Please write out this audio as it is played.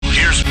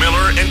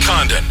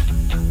Condon.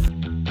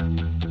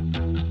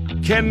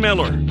 Ken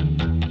Miller.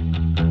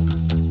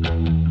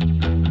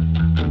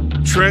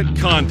 Trent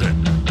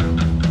Condon.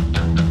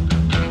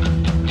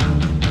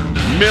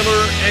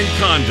 Miller and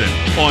Condon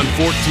on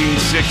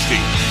 1460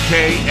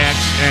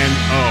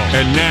 KXNO.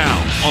 And now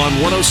on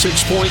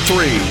 106.3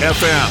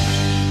 FM.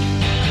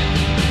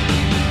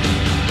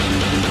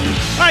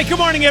 All right, good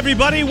morning,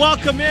 everybody.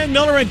 Welcome in.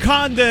 Miller and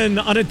Condon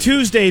on a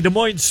Tuesday, Des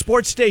Moines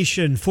Sports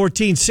Station,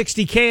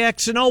 1460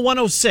 KXNO,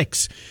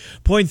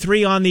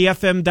 106.3 on the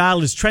FM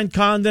dial is Trent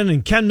Condon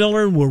and Ken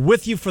Miller. We're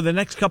with you for the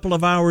next couple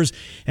of hours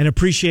and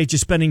appreciate you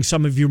spending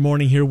some of your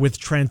morning here with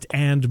Trent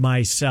and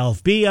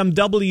myself.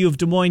 BMW of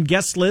Des Moines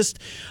guest list.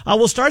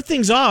 We'll start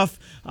things off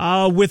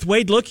with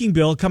Wade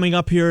Lookingbill coming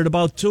up here at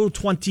about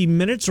 20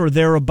 minutes or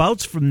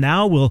thereabouts from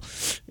now. We'll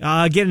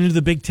get into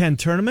the Big Ten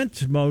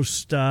tournament,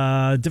 most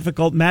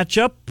difficult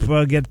matchup.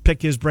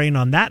 Pick his brain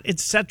on that,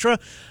 etc.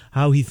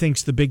 How he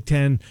thinks the Big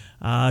Ten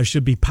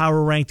should be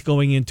power ranked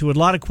going into it. A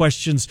lot of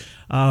questions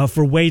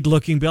for Wade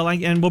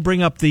Lookingbill, and we'll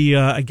bring up the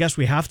I guess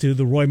we have to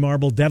the Roy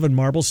Marble, Devyn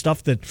Marble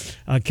stuff that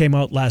came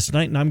out last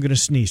night. And I'm going to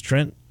sneeze,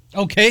 Trent.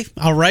 Okay,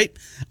 all right.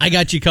 I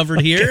got you covered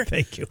here.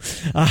 Thank you.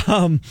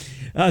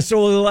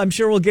 So I'm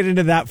sure we'll get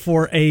into that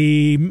for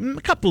a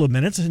couple of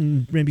minutes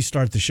and maybe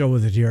start the show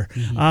with it here.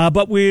 Mm-hmm.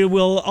 But we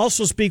will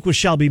also speak with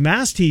Shelby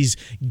Mast. He's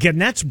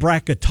Gannett's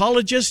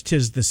bracketologist.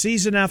 'Tis the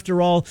season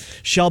after all.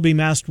 Shelby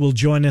Mast will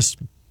join us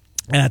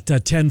at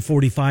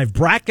 10:45.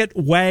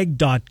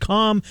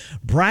 BracketWag.com.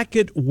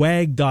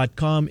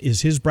 BracketWag.com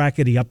is his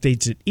bracket. He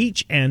updates it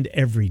each and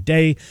every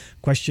day.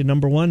 Question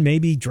number one,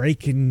 maybe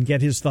Drake can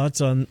get his thoughts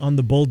on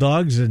the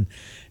Bulldogs. And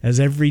as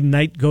every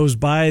night goes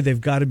by,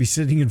 they've got to be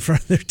sitting in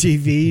front of their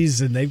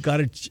TVs, and they've got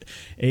a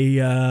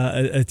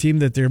team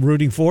that they're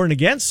rooting for and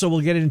against. So we'll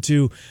get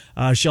into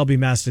Shelby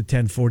Mast at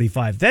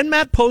 10:45. Then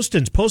Matt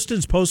Poston's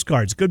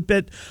Postcards. Good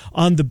bit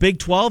on the Big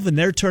 12 and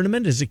their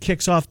tournament as it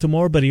kicks off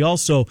tomorrow, but he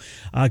also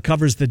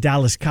covers the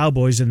Dallas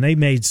Cowboys, and they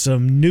made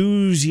some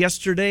news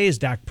yesterday as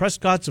Dak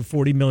Prescott's a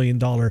 $40 million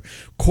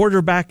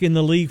quarterback in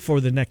the league for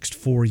the next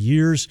 4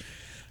 years.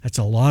 That's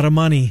a lot of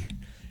money.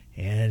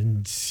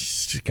 And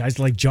guys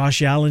like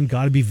Josh Allen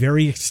got to be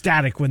very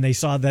ecstatic when they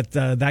saw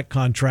that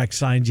contract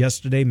signed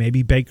yesterday.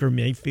 Maybe Baker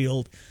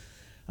Mayfield.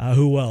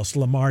 Who else?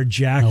 Lamar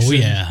Jackson. Oh,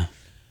 yeah.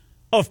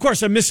 Oh, of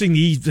course, I'm missing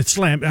the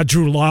slam.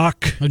 Drew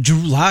Lock. Drew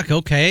Lock,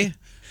 okay.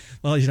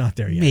 Well, he's not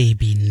there yet.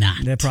 Maybe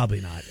not. Yeah,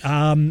 probably not.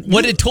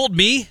 What it told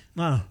me,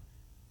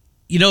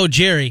 you know,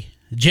 Jera.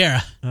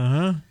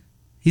 Uh-huh.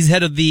 He's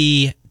head of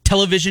the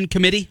television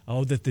committee.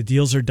 Oh, that the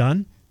deals are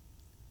done?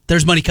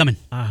 There's money coming.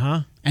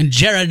 Uh-huh. And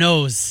Jera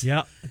knows.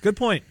 Yeah, good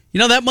point. You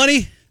know that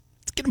money?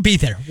 It's going to be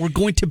there. We're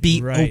going to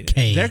be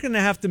okay. They're going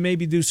to have to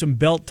maybe do some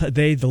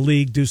the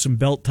league, do some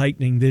belt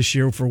tightening this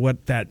year for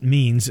what that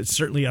means. It's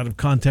certainly out of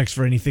context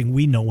for anything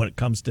we know when it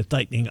comes to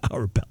tightening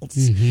our belts.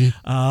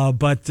 Mm-hmm.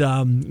 But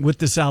with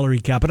the salary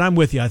cap, and I'm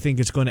with you, I think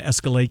it's going to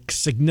escalate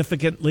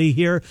significantly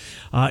here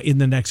in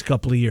the next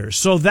couple of years.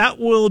 So that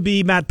will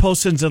be Matt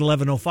Poston's at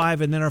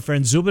 11:05, and then our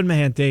friend Zubin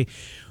Mahente.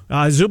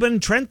 Zubin,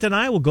 Trent, and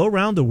I will go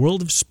around the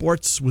world of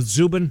sports with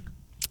Zubin.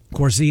 Of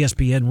course,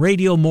 ESPN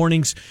Radio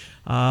Mornings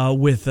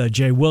with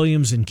Jay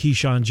Williams and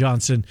Keyshawn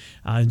Johnson.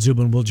 And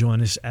Zubin will join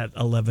us at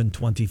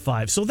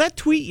 11:25. So that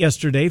tweet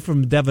yesterday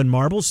from Devyn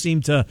Marble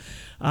seemed to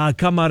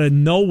come out of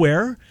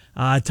nowhere.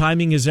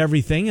 Timing is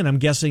everything, and I'm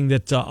guessing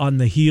that on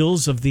the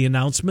heels of the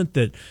announcement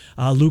that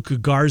Luka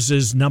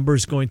Garza's number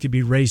is going to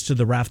be raised to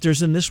the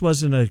rafters, and this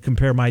wasn't a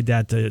compare my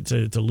dad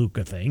to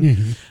Luka thing.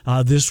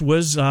 Mm-hmm. This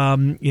was,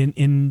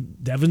 in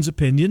Devyn's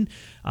opinion,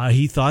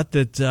 he thought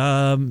that,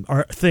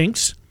 or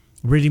thinks,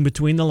 reading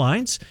between the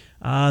lines,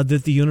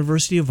 that the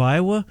University of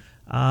Iowa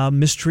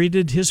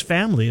mistreated his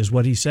family, is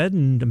what he said,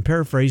 and I'm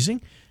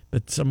paraphrasing.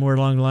 But somewhere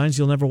along the lines,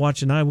 you'll never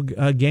watch an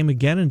Iowa game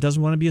again and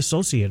doesn't want to be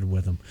associated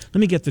with them. Let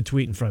me get the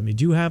tweet in front of me.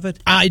 Do you have it?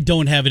 I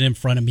don't have it in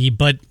front of me,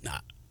 but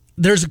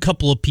there's a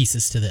couple of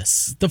pieces to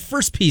this. The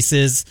first piece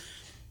is,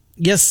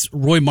 yes,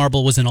 Roy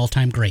Marble was an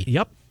all-time great.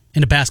 Yep.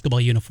 In a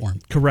basketball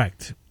uniform.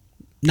 Correct.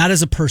 Not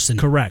as a person.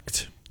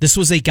 Correct. This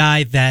was a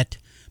guy that,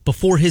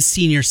 before his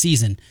senior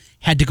season,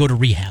 had to go to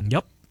rehab.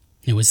 Yep.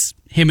 It was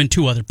him and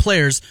two other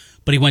players,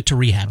 but he went to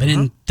rehab.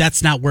 And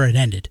that's not where it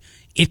ended.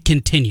 It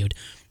continued.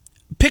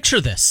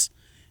 Picture this.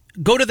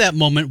 Go to that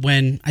moment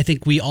when I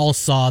think we all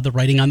saw the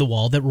writing on the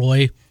wall that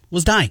Roy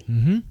was dying.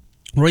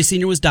 Mm-hmm. Roy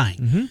Sr. was dying.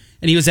 Mm-hmm.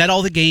 And he was at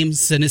all the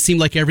games, and it seemed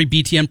like every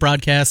BTN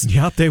broadcast.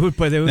 Yep, they would.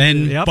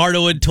 And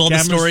Bardo would tell the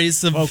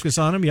stories of focus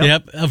on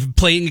him. Of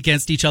playing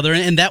against each other,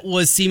 and that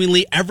was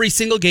seemingly every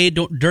single game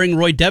during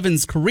Roy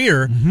Devyn's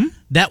career. Mm-hmm.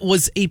 That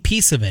was a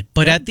piece of it,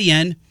 but at the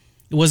end,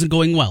 it wasn't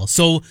going well.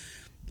 So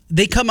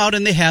they come out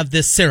and they have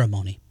this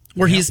ceremony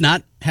where he's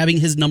not having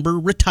his number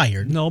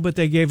retired. No, but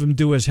they gave him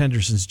Duas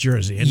Henderson's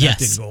jersey, and that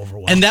didn't go over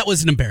well. And that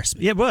was an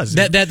embarrassment. Yeah, it was.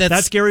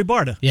 That's Gary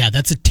Barta. Yeah,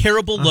 that's a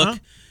terrible look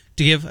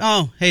to give.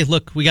 Oh, hey,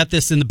 look, we got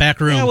this in the back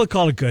room. Yeah, we'll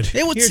call it good.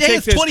 It would say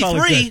it's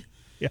 23.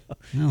 Yeah.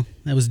 Well,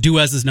 that was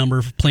Duas's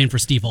number playing for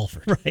Steve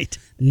Alford. Right.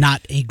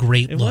 Not a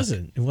great look.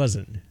 It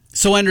wasn't.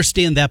 So I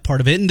understand that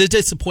part of it and the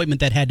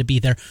disappointment that had to be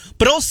there.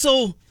 But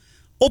also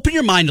open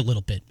your mind a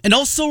little bit. And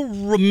also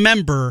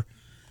remember,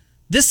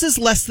 this is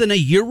less than a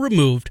year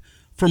removed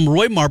from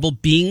Roy Marble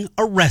being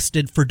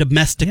arrested for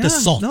domestic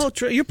assault. No,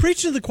 you're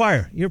preaching to the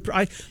choir.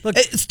 Look,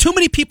 it's too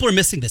many people are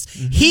missing this.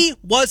 Mm-hmm. He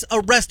was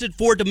arrested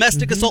for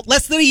domestic assault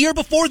less than a year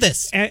before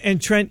this.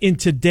 And Trent, in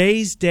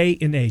today's day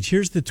and age,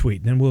 here's the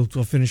tweet, and then we'll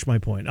finish my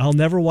point. I'll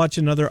never watch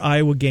another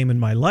Iowa game in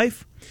my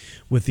life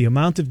with the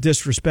amount of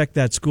disrespect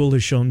that school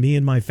has shown me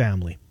and my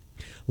family.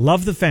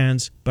 Love the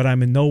fans, but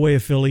I'm in no way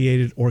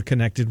affiliated or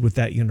connected with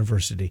that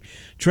university.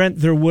 Trent,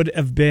 there would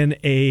have been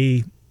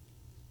in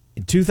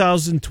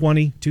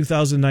 2020,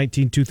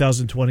 2019,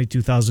 2020,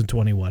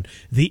 2021,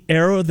 the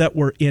era that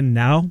we're in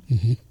now,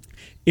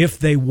 if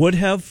they would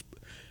have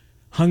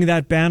hung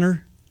that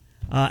banner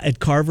at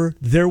Carver,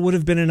 there would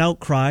have been an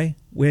outcry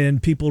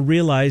when people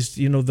realized,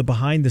 the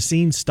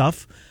behind-the-scenes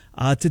stuff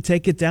to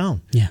take it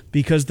down. Yeah.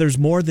 Because there's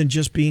more than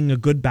just being a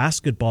good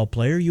basketball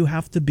player. You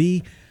have to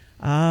be,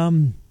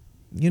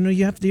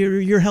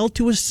 you're held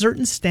to a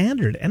certain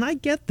standard, and I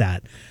get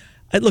that.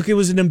 Look, it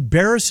was an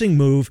embarrassing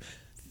move.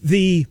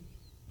 The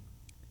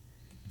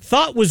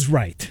thought was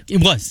right.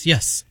 It was,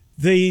 yes.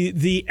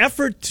 The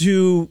effort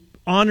to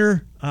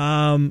honor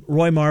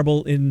Roy Marble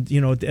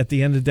at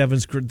the end of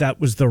Devyn's career, that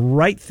was the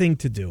right thing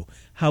to do.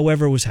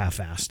 However, it was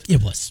half-assed.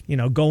 It was.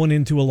 Going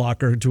into a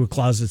locker, to a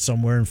closet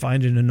somewhere and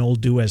finding an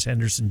old Dues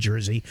Henderson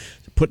jersey,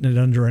 putting it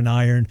under an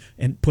iron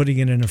and putting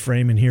it in a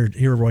frame, and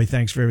here, Roy,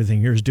 thanks for everything.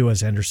 Here's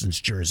Dues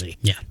Henderson's jersey.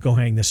 Yeah. Go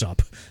hang this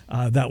up.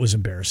 That was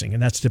embarrassing,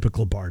 and that's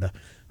typical Barta,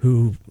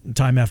 who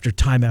time after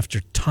time after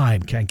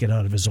time can't get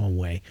out of his own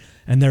way.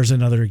 And there's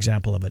another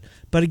example of it.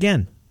 But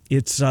again,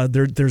 it's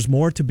there's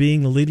more to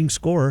being the leading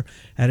scorer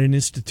at an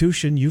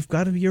institution.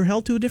 You're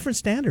held to a different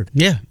standard.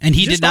 Yeah, and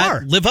he did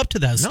not live up to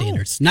those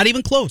standards. Not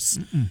even close.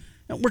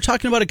 We're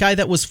talking about a guy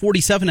that was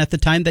 47 at the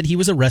time that he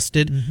was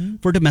arrested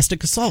for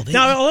domestic assault.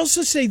 Now, I'll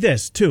also say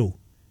this, too.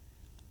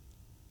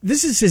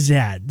 This is his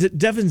dad,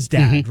 Devyn's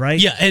dad, right?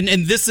 Yeah, and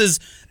this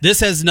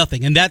has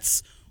nothing. And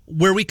that's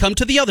where we come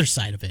to the other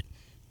side of it.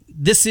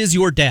 This is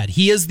your dad.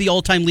 He is the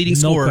all-time leading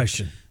scorer. No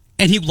question.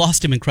 And he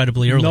lost him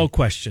incredibly early. No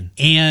question.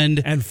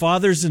 And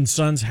fathers and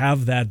sons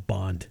have that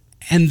bond.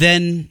 And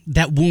then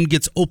that wound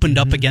gets opened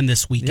up again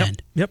this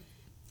weekend. Yep.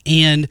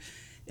 And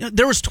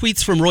there was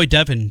tweets from Roy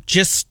Devyn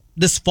just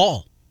this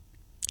fall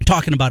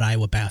talking about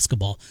Iowa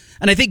basketball.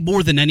 And I think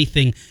more than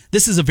anything,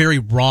 this is a very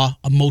raw,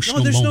 emotional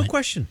moment. There's no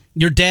question.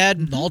 Your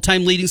dad, the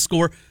all-time leading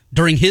scorer,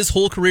 during his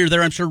whole career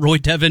there, I'm sure Roy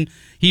Devyn,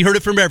 he heard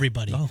it from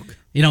everybody. Oh.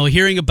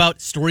 Hearing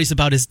about stories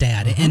about his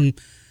dad. And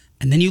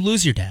then you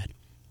lose your dad.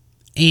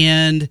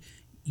 And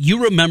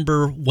you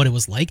remember what it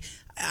was like.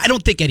 I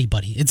don't think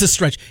anybody, it's a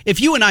stretch. If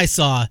you and I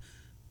saw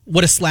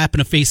what a slap in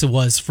the face it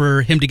was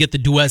for him to get the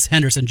Dues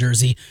Henderson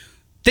jersey,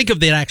 think of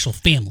the actual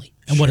family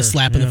and what a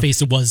slap in the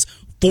face it was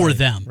for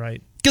them.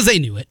 Right. Because they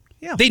knew it.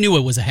 Yeah. They They knew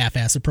it was a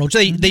half-ass approach.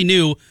 They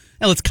knew,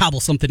 let's cobble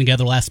something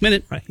together last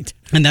minute. Right.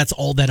 And that's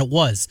all that it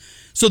was.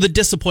 So the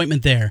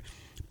disappointment there.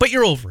 But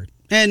you're over it.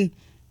 And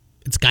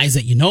it's guys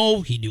that you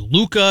know. He knew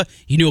Luka.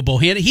 He knew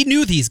Bohanna. He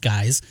knew these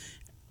guys.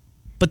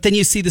 But then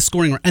you see the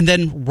scoring. And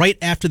then right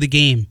after the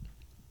game,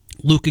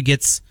 Luka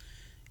gets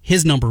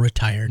his number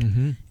retired.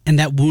 And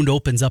that wound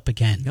opens up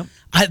again. Yep.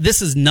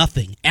 This is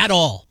nothing at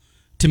all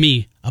to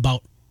me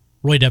about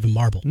Roy Devyn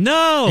Marble.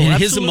 No,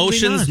 and his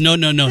emotions, not.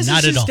 No, not at all.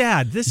 This is his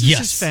dad. This is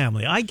his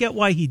family. I get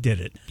why he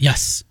did it.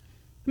 Yes.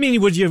 I mean,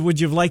 would you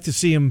have liked to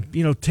see him,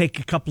 take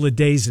a couple of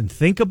days and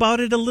think about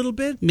it a little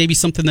bit? Maybe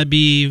something that'd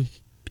be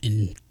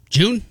in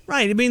June?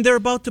 Right. I mean, they're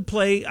about to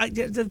play.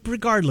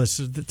 Regardless,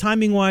 the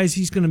timing-wise,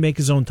 he's going to make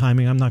his own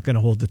timing. I'm not going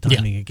to hold the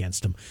timing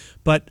against him.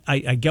 But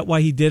I get why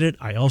he did it.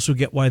 I also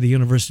get why the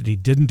university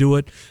didn't do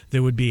it.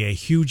 There would be a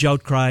huge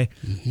outcry.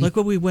 Like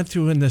what we went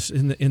through in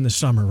the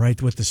summer, right,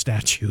 with the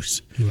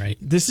statues. Right.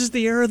 This is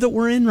the era that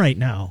we're in right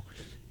now.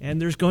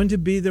 And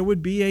there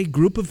would be a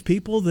group of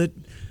people that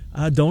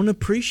don't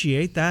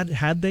appreciate that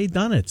had they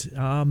done it.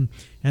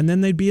 And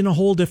then they'd be in a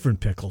whole different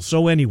pickle.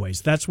 So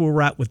anyways, that's where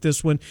we're at with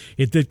this one.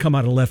 It did come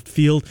out of left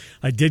field.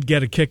 I did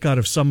get a kick out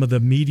of some of the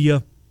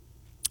media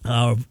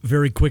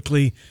very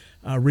quickly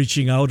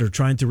reaching out or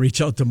trying to reach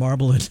out to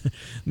Marble.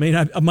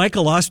 And,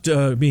 Michael lost,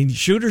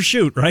 shoot or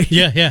shoot, right?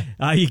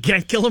 Yeah. You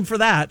can't kill him for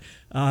that.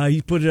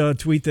 He put a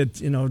tweet that,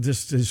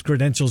 just his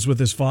credentials with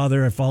his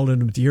father. I followed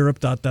him to Europe, ...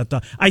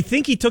 I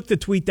think he took the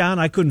tweet down.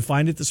 I couldn't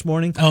find it this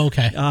morning. Oh,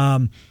 okay.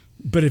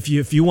 But if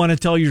you want to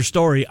tell your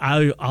story,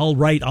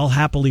 I'll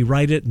happily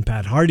write it. And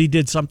Pat Hardy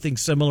did something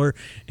similar.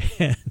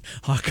 And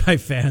Hawkeye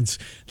fans,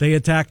 they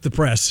attacked the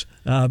press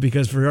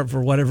because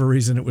for whatever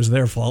reason it was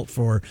their fault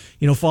for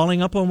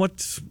falling up on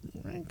what's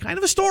kind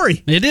of a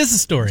story. It is a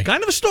story. It's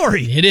kind of a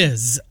story. It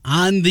is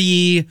on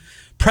the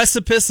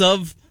precipice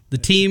of the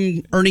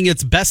team earning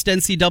its best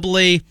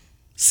NCAA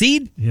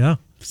seed. Yeah.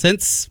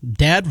 Since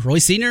Dad, Roy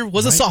Sr.,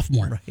 was a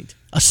sophomore. Right.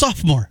 A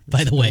sophomore,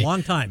 by the way. A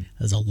long time.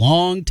 It was a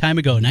long time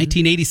ago,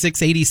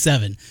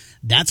 1986-87.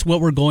 That's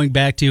what we're going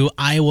back to.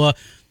 Iowa,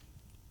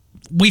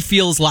 we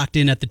feel is locked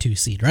in at the 2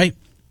 seed, right?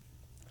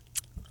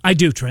 I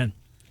do, Trent.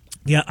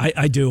 Yeah,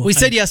 I do. We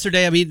said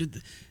yesterday,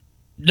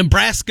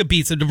 Nebraska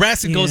beats them.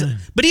 Nebraska goes,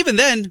 but even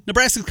then,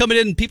 Nebraska's coming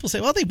in and people say,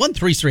 well, they won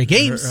 3 straight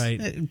games.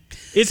 Right.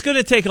 It's going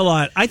to take a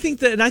lot. I think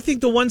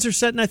the ones are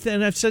set,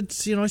 and I've said,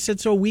 I said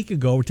so a week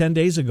ago or 10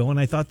 days ago, and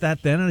I thought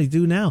that then, and I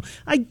do now.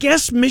 I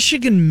guess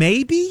Michigan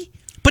maybe.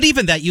 But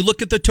even that, you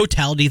look at the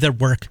totality of their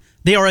work,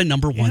 they are a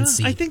number 1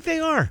 seed. I think they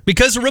are.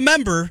 Because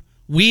remember,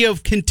 we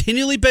have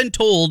continually been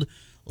told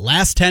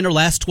last 10 or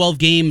last 12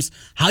 games,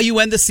 how you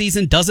end the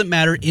season doesn't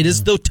matter. It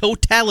is the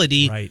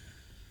totality. Right.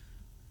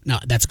 No,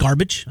 that's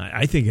garbage.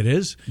 I think it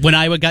is. When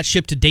Iowa got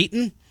shipped to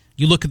Dayton,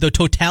 you look at the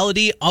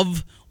totality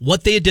of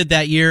what they did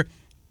that year,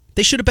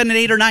 they should have been an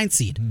 8 or 9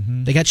 seed.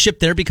 Mm-hmm. They got shipped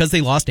there because they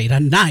lost 8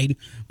 out of 9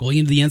 going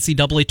into the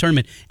NCAA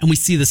tournament, and we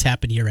see this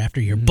happen year after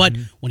year. Mm-hmm. But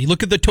when you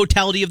look at the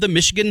totality of the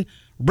Michigan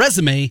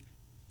resume,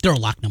 they're a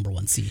lock number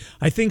 1 seed.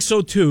 I think so,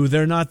 too.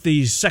 They're not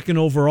the second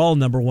overall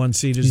number 1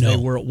 seed as they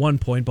were at one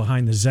point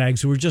behind the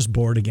Zags, who were just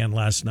bored again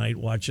last night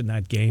watching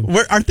that game.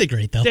 Aren't they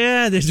great, though?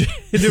 Yeah, they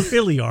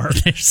really are.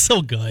 They're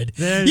so good.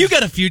 You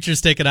got a future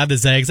sticking on the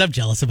Zags. I'm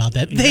jealous about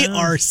that. They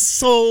are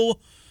so...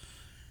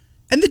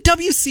 And the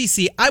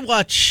WCC, I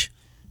watch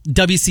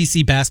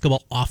WCC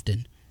basketball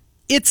often.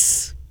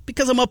 It's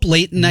because I'm up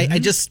late, and I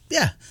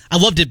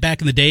loved it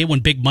back in the day when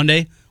Big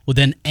Monday would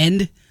then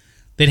end.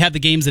 They'd have the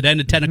games that end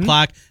at 10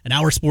 o'clock, an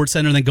hour Sports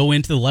Center, and then go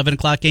into the 11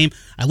 o'clock game.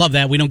 I love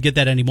that. We don't get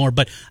that anymore.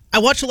 But I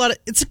watch a lot of...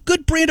 It's a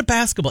good brand of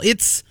basketball.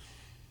 It's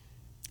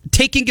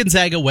taking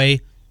Gonzaga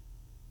away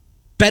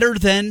better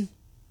than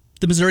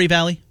the Missouri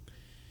Valley.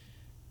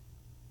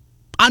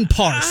 On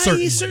par,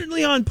 certainly. He's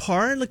certainly on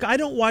par. Look, I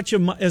don't watch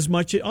him as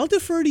much. I'll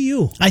defer to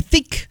you. I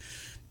think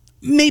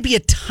maybe a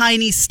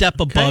tiny step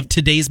above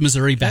today's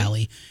Missouri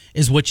Valley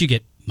is what you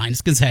get.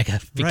 Minus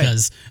Gonzaga,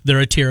 because they're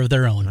a tier of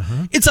their own.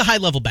 Uh-huh. It's a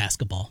high-level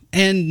basketball.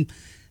 And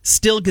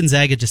still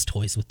Gonzaga just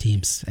toys with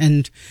teams.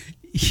 And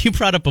you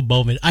brought up a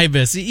moment I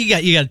missed. You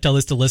got to tell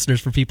this to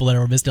listeners for people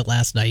that missed it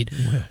last night,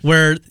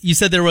 where you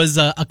said there was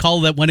a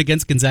call that went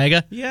against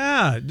Gonzaga.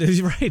 Yeah,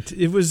 right.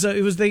 It was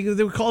they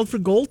were called for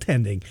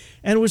goaltending,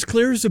 and it was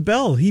clear as a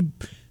bell.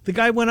 The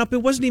guy went up.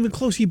 It wasn't even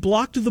close. He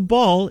blocked the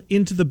ball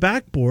into the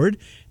backboard.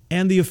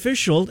 And the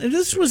official, and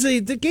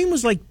the game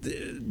was like,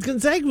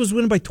 Gonzaga was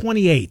winning by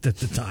 28 at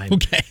the time.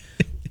 Okay.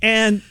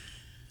 And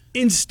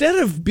instead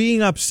of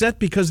being upset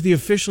because the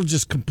official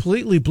just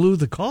completely blew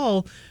the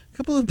call, a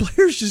couple of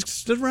players just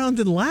stood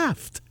around and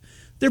laughed.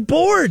 They're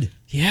bored.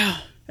 Yeah.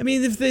 I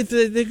mean, if they're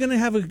going to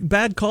have a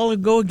bad call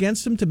and go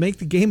against them to make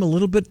the game a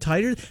little bit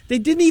tighter, they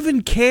didn't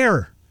even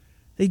care.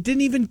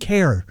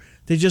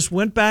 They just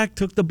went back,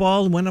 took the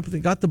ball, and went up. They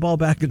got the ball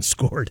back and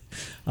scored.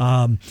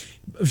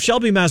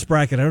 Shelby Mast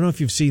bracket. I don't know if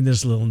you've seen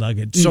this little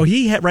nugget. So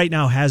he right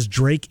now has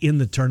Drake in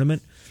the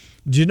tournament.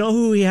 Do you know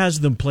who he has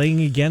them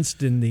playing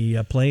against in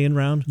the play-in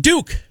round?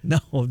 Duke. No,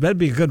 that'd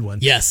be a good one.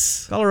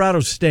 Yes.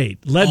 Colorado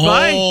State, led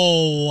by.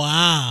 Oh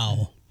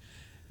wow.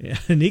 Yeah,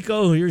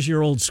 Nico, here's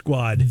your old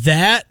squad.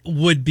 That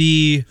would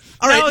be...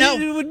 All right, now...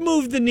 It would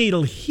move the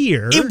needle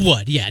here. It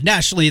would, yeah.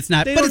 Nationally, it's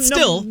not. But it's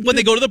still, when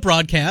they go to the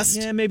broadcast...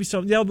 Yeah, maybe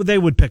so. Yeah, but they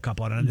would pick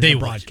up on it in the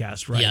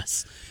broadcast, right?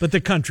 Yes. But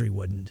the country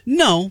wouldn't.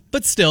 No,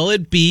 but still,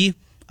 it'd be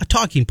a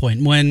talking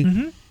point.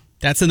 When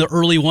that's in the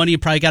early one, you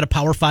probably got a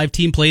Power 5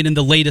 team playing in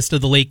the latest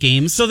of the late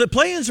games. So the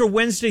play-ins are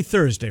Wednesday,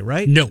 Thursday,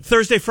 right? No.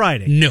 Thursday,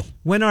 Friday? No.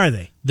 When are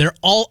they? They're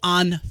all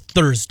on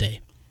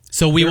Thursday.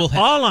 So we will have...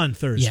 all on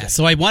Thursday. Yeah,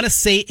 so I want to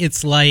say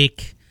it's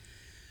like...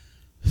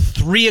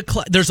 3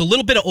 o'clock. There's a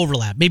little bit of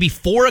overlap. Maybe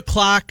 4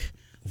 o'clock,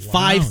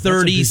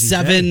 5:30,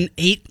 7,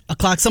 8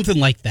 o'clock, something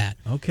like that.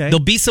 Okay. There'll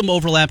be some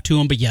overlap to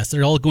them, but yes,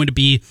 they're all going to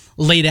be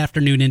late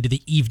afternoon into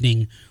the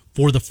evening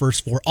for the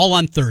first 4, all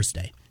on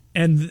Thursday.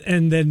 And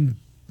then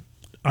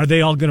are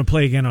they all going to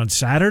play again on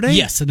Saturday?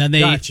 Yes, and then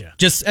they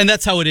and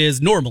that's how it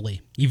is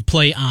normally. You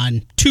play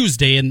on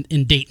Tuesday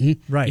in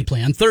Dayton. Right. You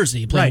play on Thursday.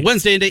 You play on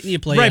Wednesday in Dayton. You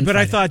play on but Friday.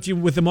 I thought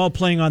with them all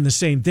playing on the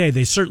same day,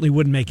 they certainly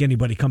wouldn't make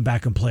anybody come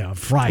back and play on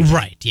Friday.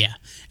 Right, yeah.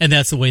 And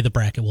that's the way the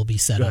bracket will be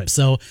set up.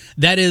 So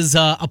that is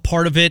a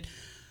part of it.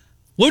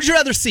 What would you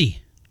rather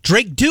see?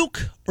 Drake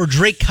Duke or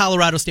Drake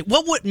Colorado State?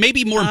 What would,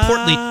 maybe more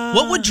importantly,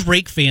 what would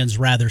Drake fans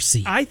rather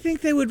see? I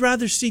think they would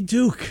rather see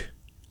Duke.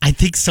 I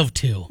think so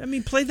too. I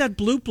mean, play that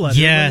blue blood.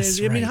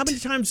 Yes, I mean, how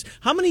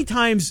many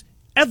times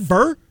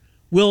ever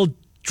will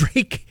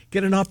Drake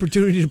get an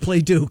opportunity to play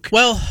Duke?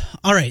 Well,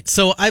 all right.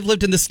 So I've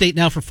lived in this state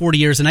now for 40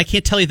 years, and I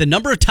can't tell you the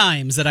number of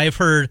times that I've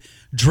heard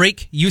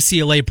Drake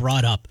UCLA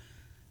brought up.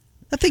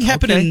 That thing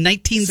happened in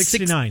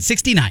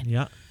 1969.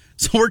 Yeah.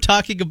 So we're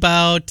talking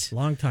about...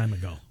 long time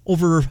ago.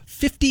 Over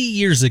 50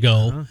 years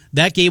ago,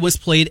 that game was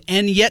played,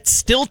 and yet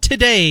still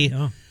today,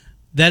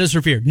 that is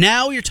revered.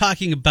 Now you're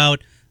talking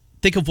about...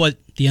 Think of what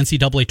the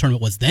NCAA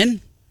tournament was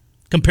then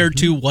compared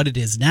to what it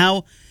is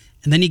now,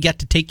 and then you get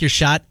to take your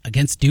shot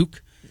against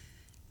Duke.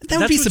 That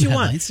would be some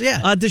headlines.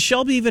 Yeah. Does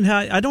Shelby even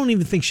have... I don't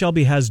even think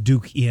Shelby has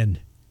Duke in.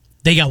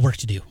 They got work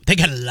to do. They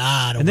got a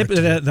lot of work to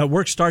do. That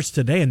work starts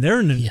today, and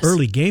they're in an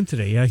early game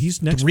today. Yeah,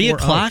 he's next 3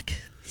 o'clock?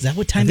 Is that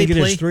what time they play?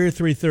 I think it is 3 or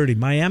 3:30.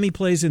 Miami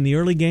plays in the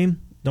early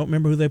game Don't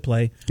remember who they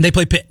play. They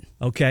play Pitt.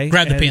 Okay.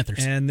 Grab the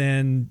Panthers. And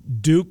then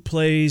Duke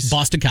plays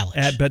Boston College.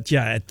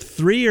 At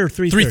 3 or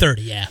 3:30.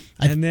 3:30, yeah.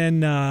 And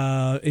then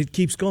it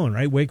keeps going,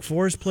 right? Wake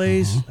Forest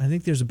plays. I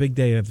think there's a big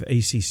day of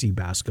ACC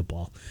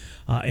basketball.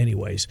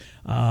 Anyways,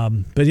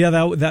 but yeah,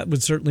 that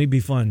would certainly be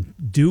fun.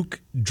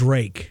 Duke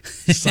Drake,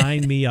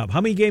 sign me up.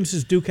 How many games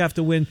does Duke have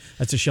to win?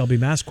 That's a Shelby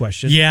Mast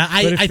question. Yeah,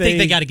 I think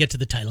they got to get to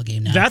the title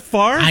game now. That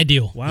far? I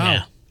do.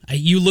 Wow. Yeah.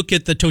 You look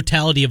at the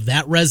totality of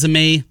that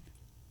resume.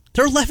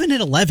 They're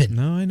 11-11.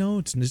 No, I know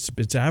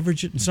it's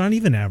average. It's not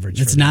even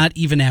average. It's not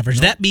even average.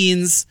 Nope. That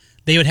means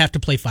they would have to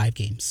play 5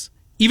 games.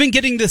 Even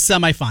getting to the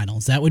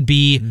semifinals, that would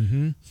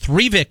be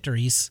 3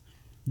 victories.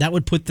 That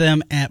would put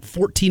them at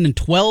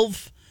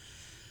 14-12.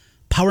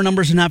 Power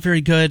numbers are not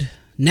very good.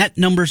 Net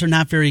numbers are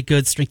not very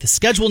good. Strength of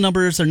schedule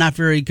numbers are not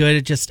very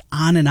good. Just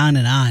on and on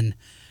and on.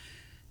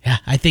 Yeah,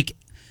 I think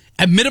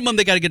at minimum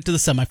they got to get to the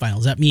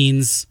semifinals. That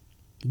means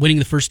winning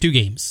the first 2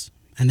 games.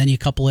 And then you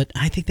couple it.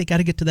 I think they got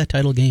to get to that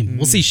title game.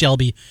 We'll see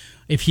Shelby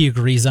if he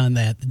agrees on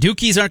that. The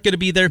Dukies aren't going to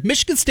be there.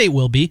 Michigan State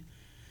will be.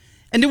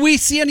 And do we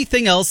see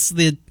anything else?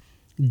 The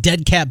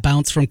dead cat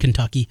bounce from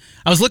Kentucky.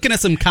 I was looking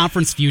at some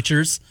conference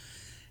futures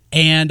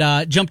and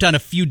jumped on a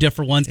few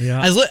different ones. Yeah.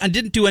 I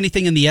didn't do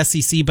anything in the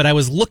SEC, but I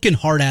was looking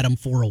hard at them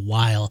for a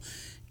while.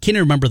 Can't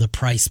remember the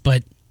price,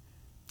 but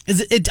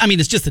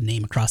it's just a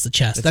name across the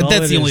chest.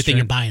 That's the only thing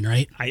you're buying,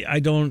 right? I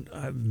don't.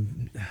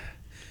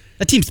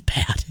 That team's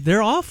bad.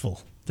 They're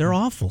awful. They're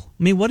awful.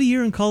 I mean, what a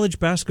year in college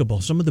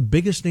basketball. Some of the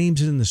biggest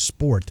names in the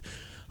sport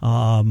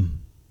going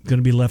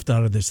to be left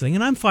out of this thing,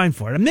 and I'm fine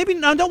for it. Maybe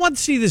I don't want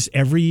to see this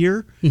every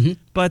year,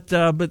 but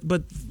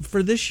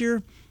for this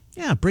year,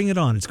 yeah, bring it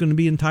on. It's going to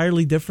be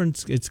entirely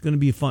different. It's going to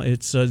be fun.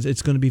 It's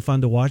going to be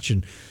fun to watch,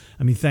 and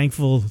I mean,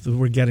 thankful that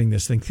we're getting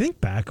this thing. Think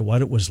back at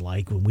what it was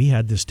like when we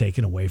had this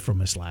taken away from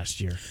us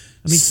last year.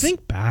 I mean,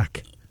 think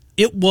back.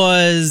 It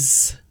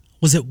was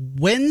it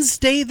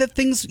Wednesday that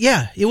things?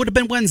 Yeah, it would have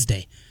been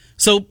Wednesday.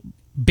 So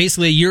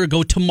basically a year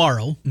ago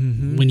tomorrow,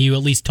 when you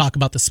at least talk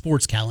about the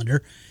sports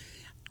calendar.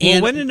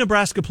 Well, when did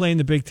Nebraska play in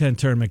the Big Ten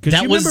tournament? Because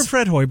you remember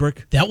Fred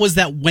Hoiberg? That was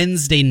that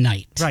Wednesday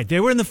night. Right. They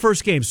were in the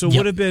first game, so it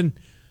would have been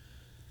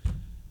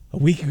a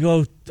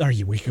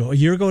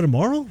year ago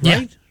tomorrow, right?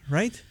 Yeah.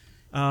 Right?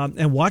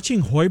 And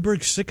watching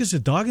Hoiberg sick as a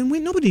dog, and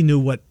nobody knew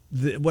what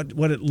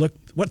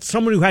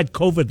someone who had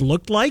COVID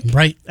looked like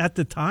at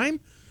the time.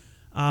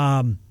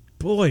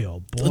 Boy,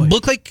 oh boy. He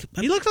looked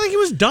like he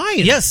was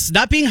dying. Yes,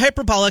 not being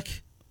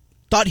hyperbolic,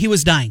 thought he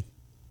was dying.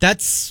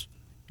 That's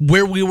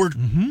where we were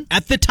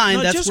at the time.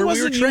 No, that's where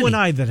we were trending. You and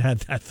I that had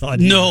that thought.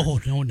 No,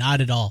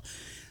 not at all.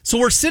 So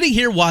we're sitting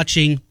here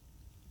watching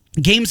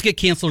games get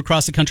canceled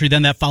across the country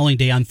then that following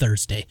day on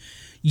Thursday.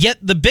 Yet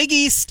the Big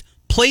East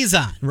plays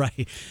on.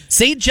 Right.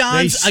 St.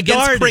 John's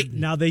against Creighton.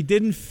 Now, they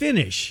didn't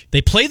finish.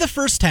 They play the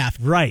first half.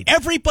 Right.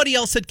 Everybody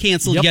else had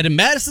canceled. Yet in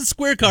Madison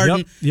Square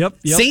Garden, Yep.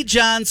 St.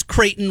 John's,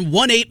 Creighton,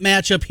 1-8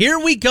 matchup. Here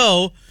we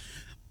go.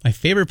 My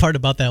favorite part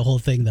about that whole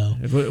thing, though.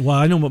 Well,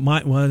 I know what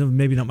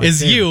maybe not my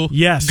is favorite.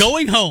 you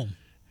going home.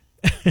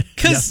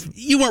 Because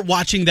you weren't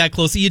watching that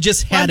closely. You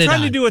just had it on. I'm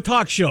trying to do a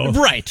talk show.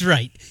 Right.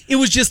 It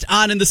was just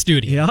on in the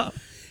studio. Yeah.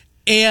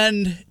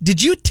 And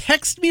did you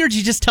text me or did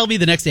you just tell me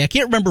the next day? I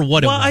can't remember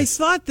what it was. Well, I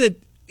thought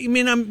that,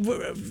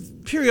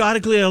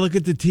 periodically I look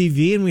at the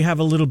TV and we have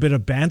a little bit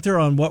of banter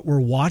on what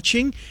we're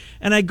watching.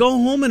 And I go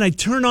home and I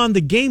turn on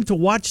the game to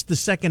watch the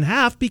second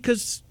half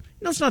because,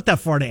 it's not that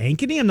far to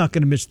Ankeny. I'm not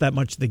going to miss that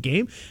much of the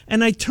game.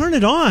 And I turn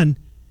it on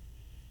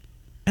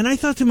and I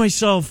thought to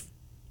myself,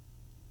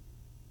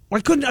 I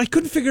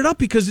couldn't figure it out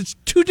because it's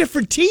 2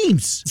 different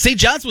teams. St.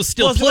 John's was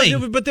still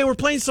playing. But they were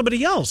playing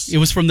somebody else. It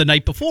was from the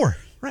night before.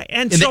 Right.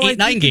 And in so the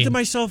 8-9 I think game. to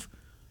myself,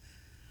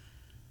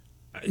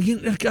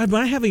 am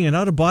I having an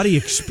out-of-body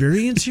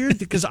experience here?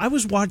 Because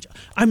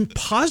I'm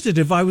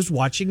positive I was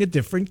watching a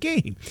different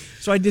game.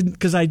 So I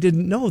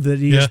didn't know that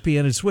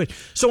ESPN had switched.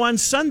 So on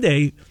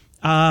Sunday,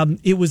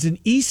 it was an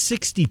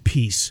E60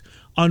 piece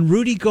on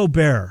Rudy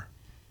Gobert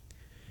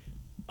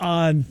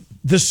on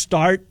the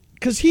start,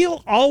 because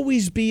he'll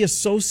always be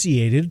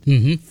associated,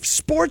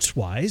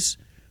 sports-wise,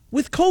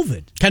 with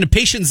COVID. Kind of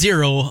patient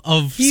zero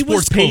of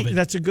sports COVID.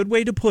 That's a good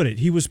way to put it.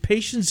 He was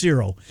patient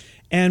zero.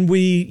 And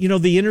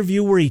the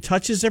interview where he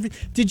touches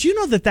everything. Did you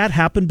know that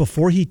happened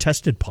before he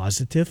tested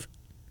positive?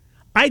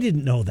 I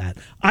didn't know that.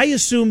 I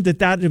assumed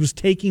that it was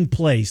taking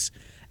place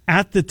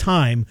at the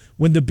time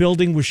when the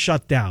building was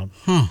shut down.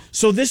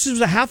 So this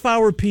was a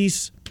half-hour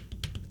piece.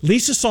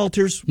 Lisa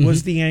Salters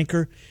was the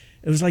anchor.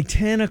 It was like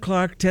 10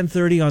 o'clock,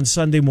 10:30 on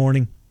Sunday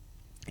morning.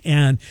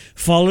 And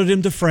followed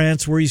him to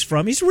France, where he's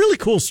from. He's a really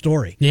cool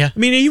story. Yeah. I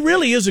mean, he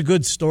really is a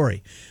good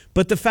story.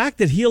 But the fact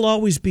that he'll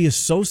always be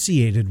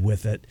associated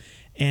with it,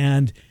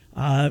 and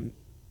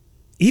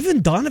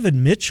even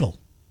Donovan Mitchell,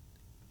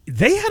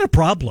 they had a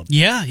problem.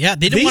 Yeah.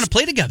 They didn't want to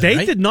play together.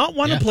 They did not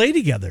want to play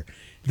together.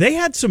 They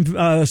had some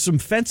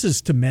fences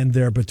to mend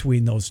there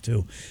between those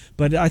two.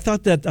 But I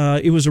thought that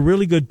it was a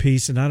really good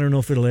piece, and I don't know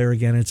if it'll air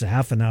again. It's a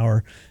half an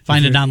hour.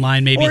 Find it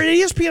online, maybe. Or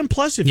ESPN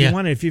Plus if you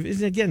want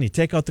it. Again, you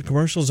take out the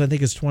commercials, I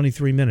think it's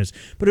 23 minutes.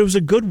 But it was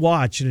a good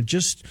watch, and it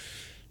just,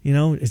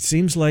 it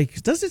seems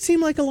like, does it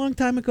seem like a long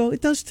time ago?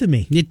 It does to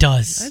me. It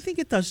does. I think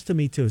it does to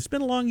me too. It's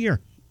been a long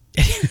year.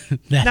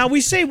 Now I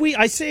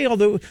say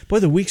although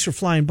the weeks are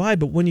flying by,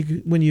 but when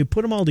you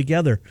put them all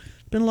together,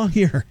 it's been a long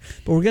year.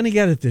 But we're going to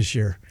get it this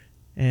year.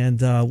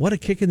 And what a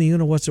kick in the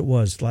you-know-whats it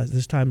was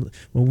this time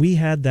when we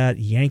had that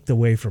yanked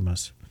away from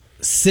us.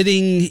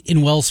 Sitting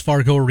in Wells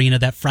Fargo Arena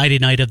that Friday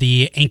night of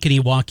the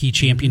Ankeny-Waukee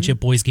Championship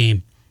boys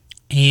game.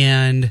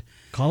 And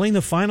calling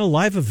the final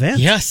live event.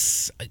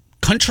 Yes.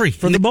 Country.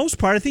 For the most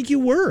part, I think you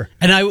were.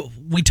 And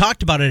we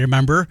talked about it, I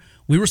remember.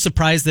 We were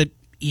surprised that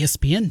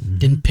ESPN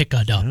didn't pick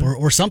it up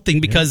or something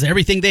because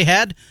everything they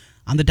had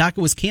on the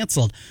docket was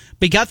canceled.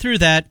 But got through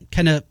that,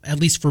 kind of, at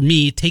least for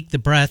me, take the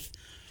breath.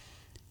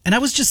 And I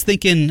was just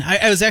thinking,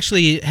 I was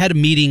actually had a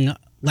meeting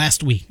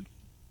last week.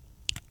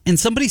 And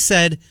somebody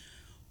said,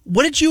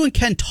 what did you and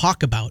Ken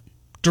talk about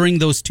during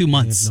those 2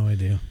 months? I have no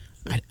idea.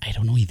 I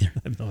don't know either.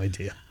 I have no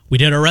idea. We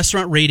did our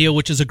restaurant radio,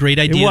 which is a great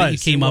idea that you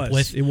came up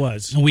with. It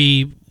was. And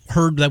we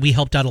heard that we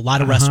helped out a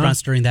lot of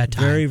restaurants during that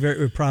time. Very,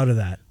 very proud of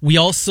that. We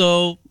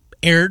also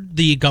aired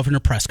the governor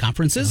press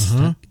conferences.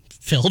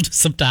 Filled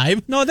some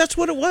time. No, that's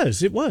what it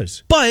was. It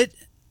was. But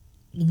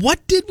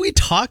what did we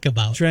talk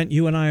about? Trent,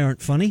 you and I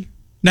aren't funny.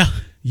 No.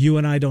 You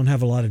and I don't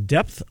have a lot of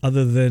depth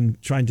other than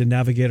trying to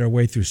navigate our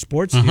way through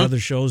sports. The other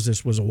shows,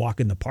 this was a walk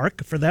in the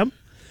park for them.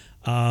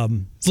 It's a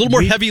little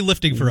more heavy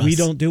lifting for us. We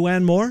don't do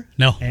and more.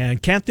 No.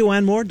 And can't do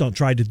and more. Don't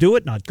try to do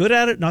it. Not good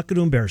at it. Not going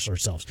to embarrass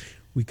ourselves.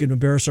 We can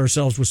embarrass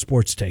ourselves with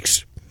sports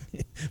takes.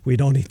 We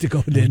don't need to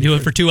go into do it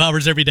for 2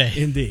 hours every day.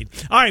 Indeed.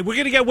 All right, we're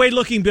going to get Wade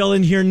Lookingbill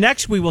in here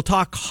next. We will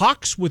talk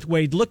Hawks with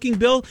Wade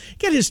Lookingbill,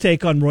 get his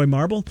take on Roy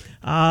Marble,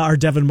 or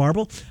Devyn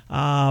Marble,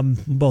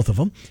 both of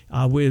them,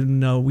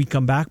 when we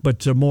come back,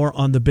 but more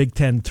on the Big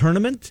Ten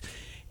tournament.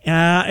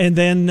 And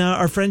then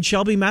our friend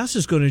Shelby Mast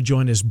is going to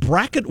join us.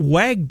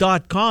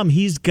 BracketWag.com.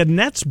 He's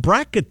Gannett's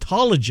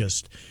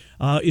bracketologist.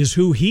 Is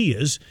who he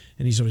is,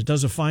 and he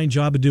does a fine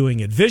job of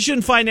doing it.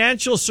 Vision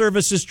Financial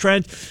Services,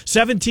 Trent,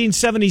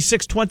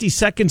 1776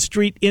 22nd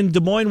Street in Des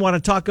Moines. Want to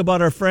talk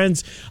about our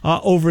friends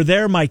over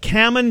there. Mike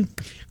Hammond,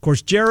 of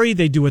course, Jerry,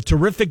 they do a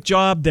terrific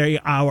job. They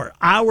are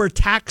our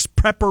tax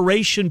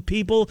preparation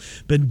people,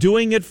 been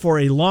doing it for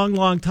a long,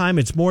 long time.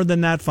 It's more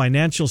than that,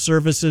 financial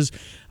services.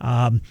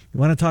 You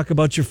want to talk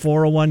about your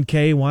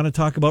 401k, you want to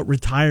talk about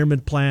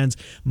retirement plans.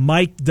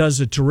 Mike does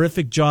a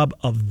terrific job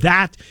of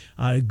that.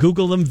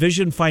 Google them,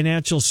 Vision Financial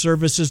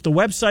Services. The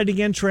website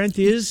again, Trent,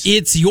 is?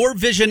 It's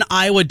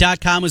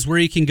yourvisioniowa.com is where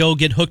you can go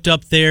get hooked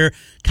up there,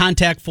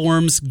 contact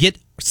forms, get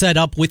set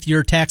up with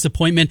your tax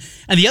appointment.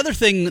 And the other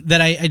thing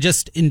that I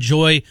just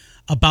enjoy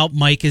about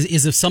Mike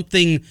is if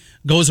something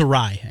goes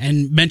awry,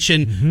 and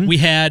mention we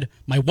had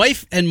my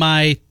wife and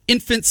my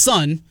infant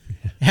son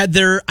had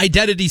their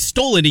identity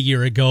stolen a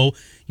year ago.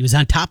 He was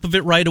on top of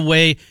it right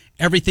away.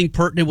 Everything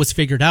pertinent was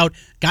figured out,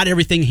 got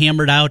everything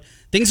hammered out.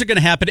 Things are going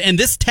to happen. And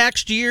this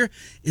tax year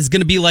is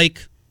going to be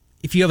like,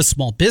 if you have a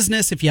small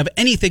business, if you have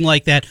anything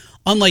like that,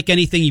 unlike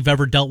anything you've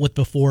ever dealt with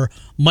before,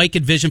 Mike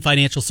at Vision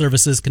Financial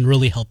Services can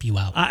really help you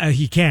out.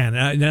 He can.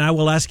 And I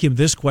will ask him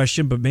this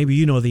question, but maybe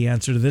you know the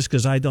answer to this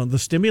because I don't. The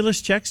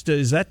stimulus checks,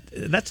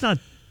 that's not...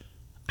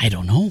 I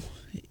don't know.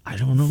 I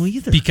don't know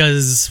either.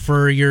 Because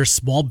for your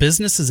small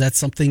business, is that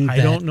something that...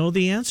 I don't know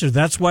the answer.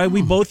 That's why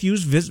we both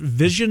use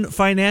Vision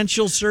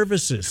Financial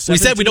Services. We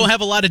said we don't have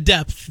a lot of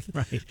depth.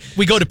 Right.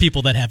 We go to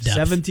people that have depth.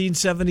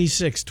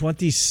 1776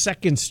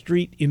 22nd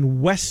Street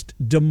in West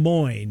Des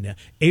Moines.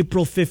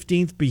 April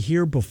 15th, be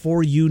here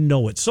before you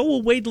know it. So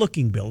will Wade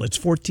Lookingbill.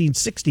 It's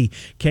 1460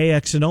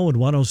 KXNO and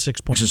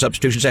 106.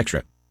 Substitutions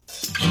extra.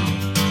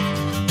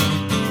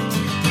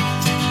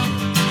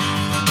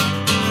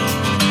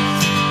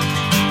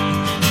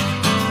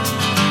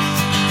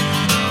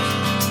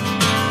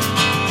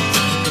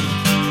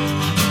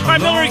 All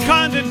right, Miller and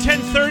Condon,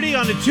 10:30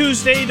 on a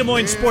Tuesday, Des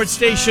Moines Sports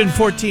Station,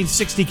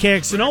 1460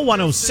 KXNO,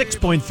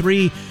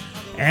 106.3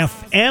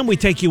 FM. We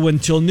take you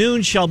until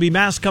noon. Shelby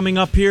Mast coming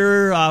up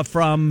here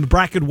from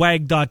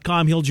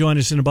BracketWag.com. He'll join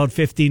us in about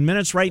 15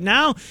 minutes. Right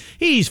now,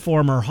 he's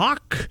former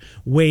Hawk,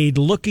 Wade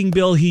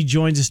Lookingbill. He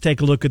joins us. Take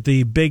a look at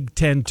the Big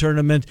Ten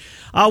tournament.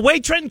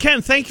 Wade, Trent, and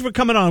Ken, thank you for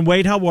coming on.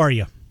 Wade, how are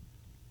you?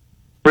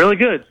 Really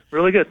good.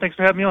 Really good. Thanks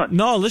for having me on.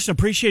 No, listen,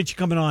 appreciate you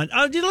coming on.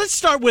 Let's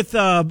start with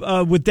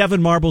Devyn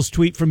Marble's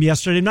tweet from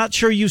yesterday. I'm not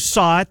sure you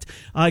saw it.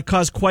 It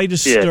caused quite a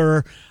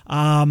stir.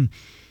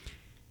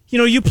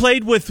 You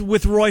played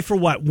with Roy for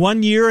what?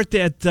 1 year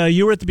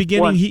you were at the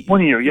beginning.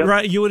 1 year, yeah.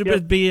 Right, you would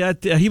have been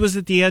he was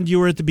at the end. You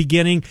were at the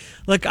beginning.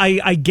 Like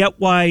I get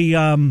why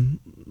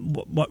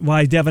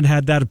Devyn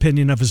had that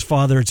opinion of his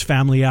father. It's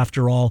family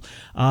after all.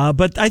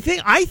 But I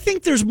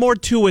think there's more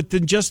to it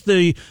than just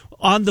the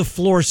on the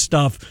floor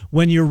stuff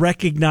when you're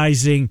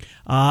recognizing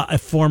a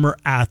former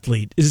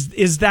athlete.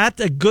 Is that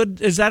a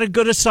good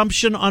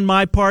assumption on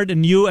my part,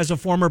 and you as a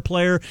former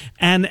player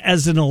and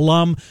as an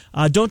alum?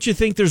 Don't you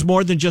think there's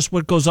more than just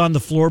what goes on the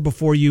floor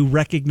before you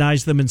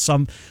recognize them in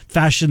some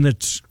fashion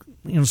that's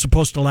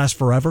supposed to last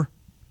forever?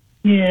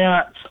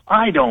 Yeah,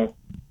 I don't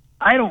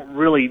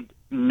really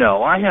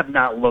know. I have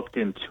not looked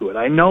into it.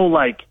 I know,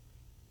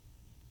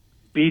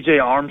 B.J.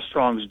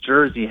 Armstrong's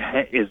jersey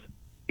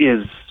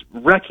is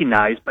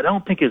recognized, but I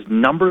don't think his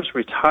number's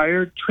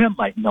retired. Trent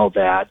might know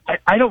that.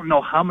 I don't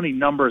know how many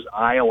numbers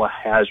Iowa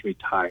has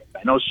retired.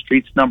 I know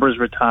Street's number's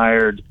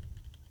retired.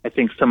 I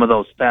think some of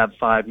those Fab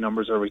Five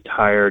numbers are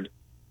retired.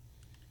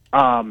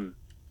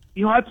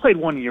 I played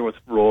 1 year with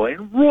Roy,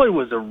 and Roy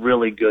was a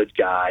really good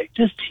guy.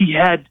 Just he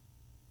had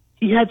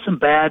some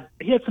bad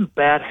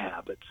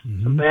habits,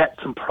 just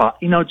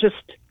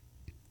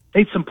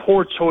made some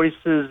poor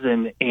choices,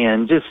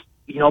 and just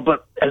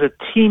but as a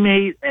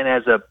teammate and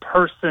as a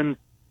person,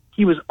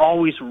 he was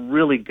always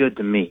really good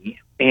to me.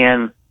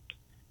 And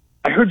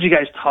I heard you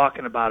guys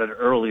talking about it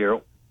earlier,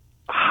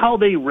 how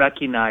they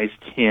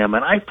recognized him,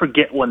 and I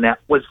forget when that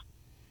was.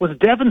 Was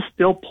Devyn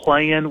still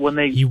playing when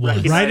they? He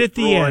was right at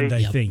the Roy? end,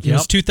 I think. It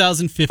was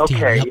 2015.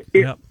 Okay,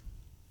 Yep.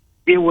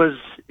 It was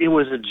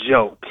a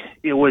joke.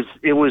 It was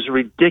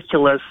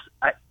ridiculous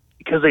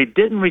because they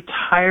didn't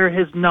retire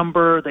his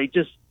number. They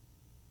just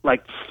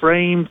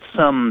framed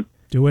some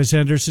Wes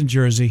Henderson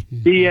jersey.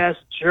 BS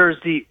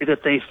jersey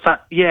that they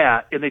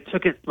and they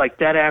took it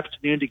that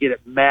afternoon to get it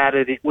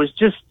matted. It was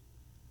just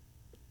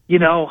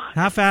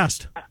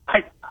Half-assed.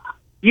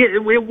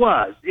 It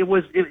was. It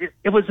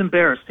was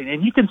embarrassing.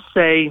 And you can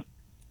say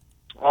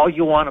all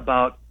you want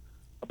about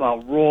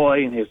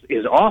Roy and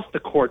his off the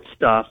court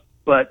stuff,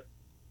 but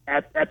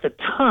at the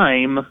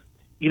time,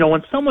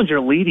 when someone's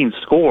your leading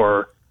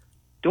scorer,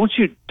 don't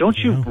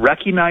you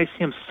recognize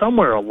him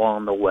somewhere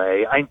along the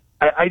way?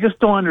 I just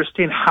don't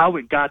understand how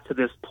it got to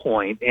this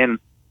point. And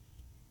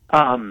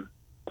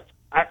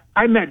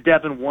I met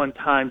Devyn one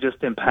time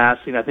just in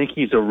passing. I think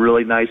he's a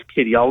really nice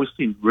kid. He always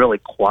seemed really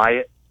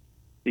quiet.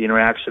 The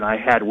interaction I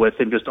had with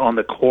him just on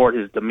the court,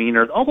 his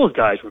demeanor, all those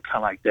guys were kind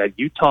of like that.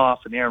 Utah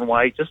and Aaron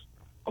White, just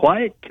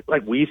quiet,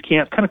 like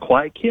Wieskamp, kind of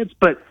quiet kids.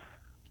 But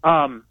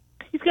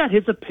he's got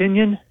his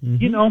opinion.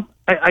 Mm-hmm.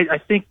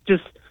 I think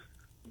just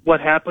what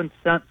happened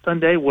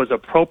Sunday was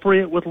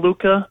appropriate with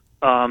Luka,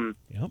 and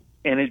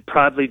it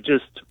probably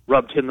just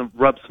rubbed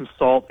some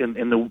salt in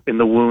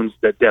the wounds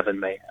that Devyn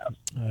may have.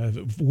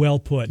 Well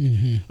put.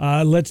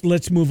 Mm-hmm.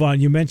 Let's move on.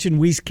 You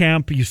mentioned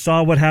Wieskamp. You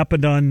saw what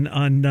happened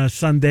on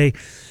Sunday.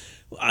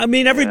 I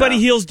mean, everybody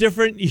heals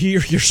different.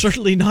 You're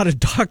certainly not a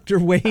doctor,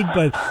 Wade,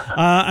 but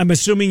I'm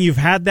assuming you've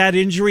had that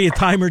injury a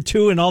time or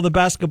two in all the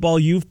basketball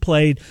you've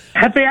played.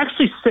 Have they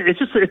actually?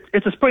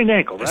 It's a sprained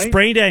ankle, right? A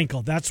sprained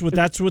ankle. That's what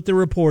the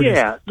report is.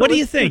 So what do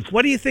you think?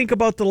 What do you think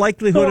about the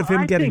likelihood of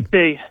him getting?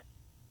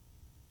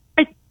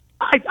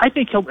 I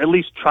think he'll at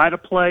least try to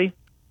play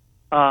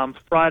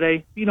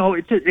Friday.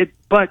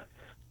 But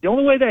the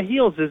only way that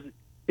heals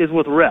is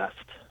with rest,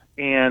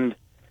 and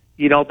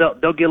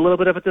they'll get a little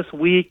bit of it this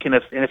week, and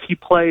if he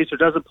plays or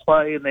doesn't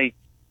play, and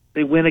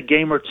they win a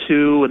game or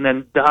two, and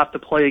then they'll have to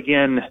play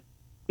again.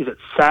 Is it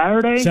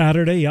Saturday?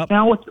 Saturday, yep.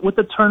 Now with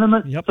the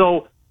tournament, yep.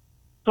 So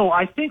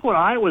I think what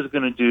Iowa's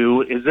going to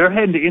do is they're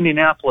heading to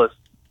Indianapolis.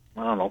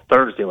 I don't know,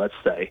 Thursday, let's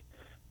say.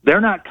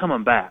 They're not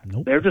coming back.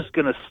 Nope. They're just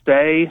going to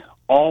stay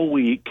all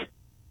week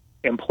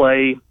and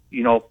play.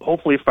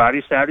 Hopefully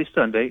Friday, Saturday,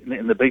 Sunday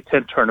in the Big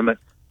Ten tournament,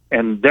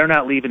 and they're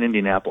not leaving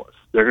Indianapolis.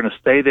 They're going to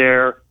stay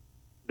there.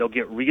 They'll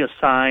get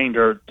reassigned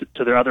or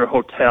to their other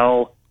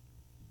hotel.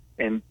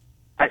 And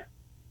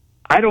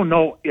I don't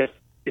know if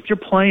you're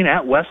playing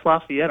at West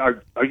Lafayette,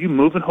 are you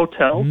moving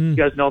hotels? You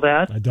guys know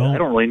that? I don't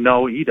really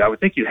know either. I would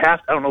think you'd have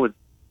to. I don't know. It's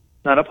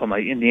not up on my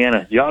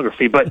Indiana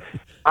geography, but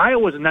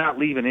Iowa's not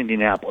leaving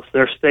Indianapolis.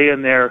 They're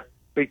staying there,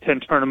 Big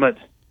Ten tournament,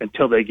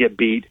 until they get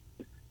beat,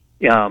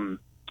 in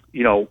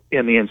the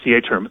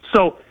NCAA tournament.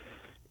 So,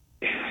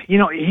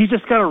 he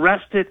just got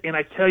arrested, and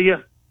I tell you,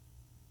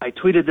 I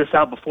tweeted this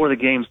out before the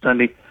game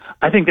Sunday.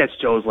 I think that's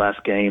Joe's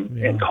last game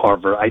in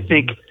Carver. I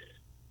think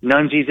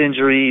Nunji's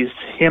injuries,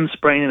 him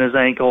spraining his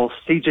ankle,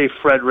 C.J.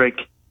 Frederick,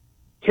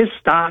 his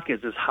stock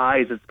is as high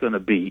as it's going to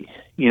be.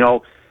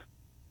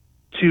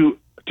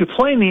 To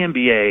play in the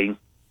NBA,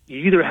 you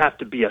either have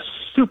to be a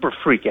super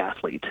freak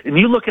athlete, and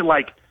you look at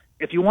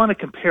if you want to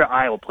compare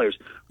Iowa players,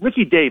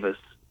 Ricky Davis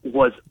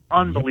was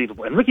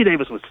unbelievable, and Ricky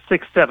Davis was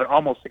 6'7",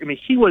 almost. I mean,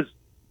 he was,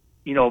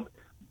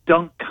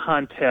 dunk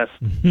contest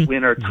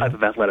winner type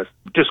of athleticism,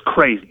 just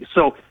crazy.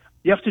 So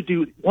you have to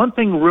do one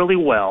thing really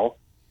well.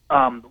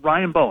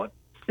 Ryan Bowen,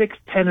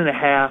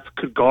 6'10.5",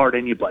 could guard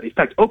anybody. In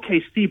fact,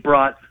 OKC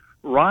brought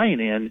Ryan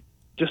in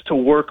just to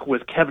work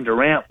with Kevin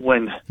Durant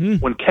when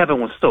Kevin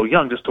was so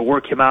young, just to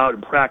work him out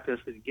and practice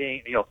and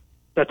game,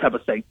 that type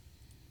of thing.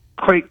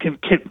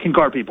 Can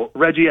guard people.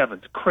 Reggie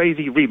Evans,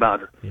 crazy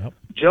rebounder. Yep.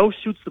 Joe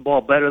shoots the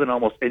ball better than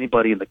almost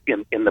anybody in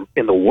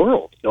the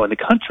world, in the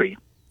country.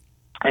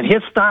 And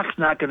his stock's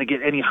not going to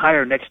get any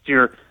higher next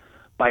year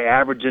by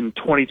averaging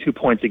 22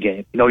 points a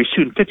game. He's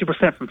shooting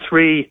 50% from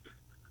three.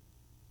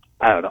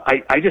 I don't know.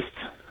 I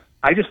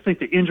just think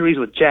the injuries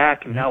with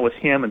Jack and now with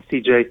him and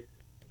CJ,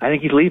 I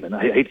think he's leaving.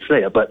 I hate to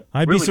say it, but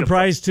I'd be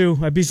surprised too.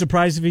 I'd be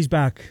surprised if he's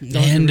back.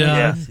 And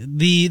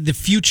the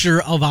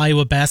future of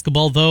Iowa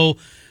basketball, though,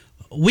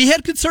 we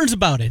had concerns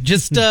about it.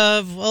 Just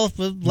no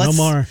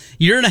more.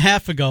 Year and a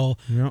half ago,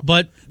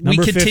 but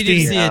Number we continue 15.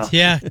 to see it.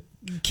 Yeah,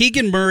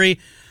 Keegan Murray.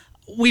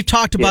 We've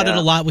talked about it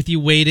a lot with you,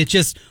 Wade. It's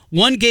just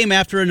one game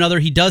after another,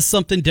 he does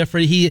something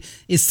different. He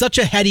is such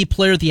a heady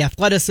player, the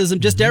athleticism,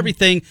 just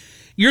everything.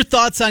 Your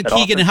thoughts on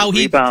Keegan and how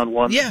he rebound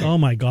one? Yeah. Oh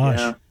my gosh.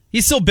 Yeah.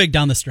 He's so big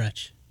down the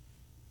stretch.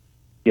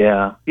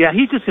 Yeah,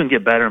 he's just going to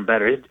get better and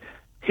better.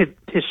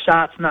 His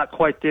shot's not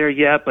quite there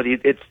yet, but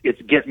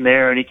it's getting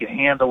there, and he can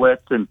handle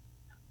it. And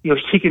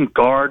he can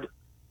guard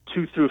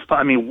 2 through 5.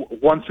 I mean,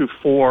 1 through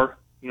 4.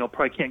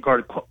 Probably can't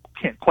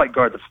quite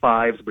guard the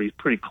 5s, but he's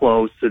pretty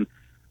close. And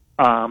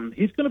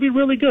he's going to be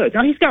really good.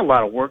 Now he's got a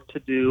lot of work to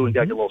do and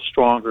got to get a little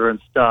stronger and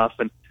stuff.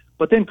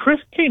 But then Chris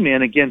came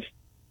in against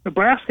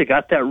Nebraska,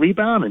 got that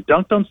rebound and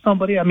dunked on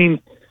somebody. I mean,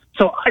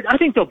 so I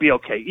think they'll be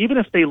okay, even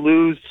if they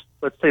lose.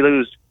 Let's say they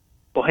lose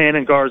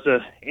Bohannon, Garza,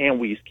 and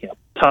Wieskamp.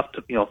 Tough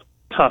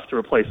to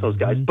replace those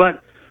guys.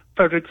 But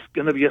Frederick's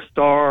going to be a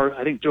star.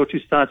 I think Joe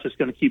Toussaint's just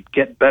going to keep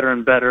getting better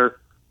and better.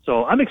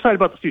 So I'm excited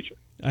about the future.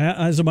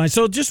 As am I.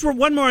 So just for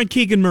one more on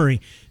Keegan Murray.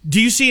 Do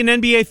you see an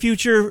NBA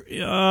future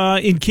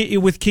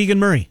with Keegan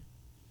Murray?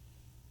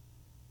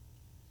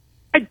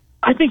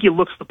 I think he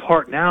looks the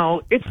part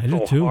now. It's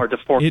so hard to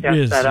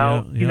forecast that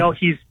out. Yeah.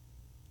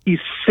 He's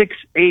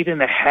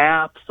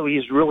 6'8.5", so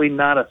he's really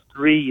not a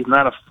 3. He's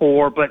not a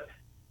 4, but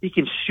he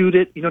can shoot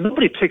it.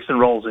 Nobody picks and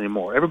rolls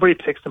anymore. Everybody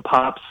picks and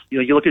pops.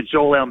 You look at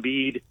Joel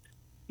Embiid.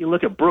 You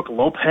look at Brook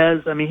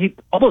Lopez. I mean,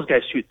 all those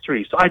guys shoot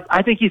 3. So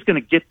I think he's going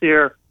to get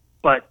there,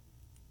 but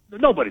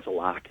nobody's a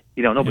lock.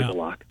 Nobody's a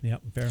lock. Yeah,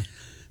 fair.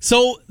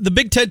 So the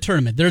Big Ten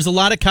tournament, there's a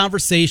lot of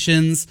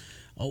conversations.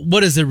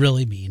 What does it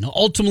really mean?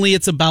 Ultimately,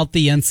 it's about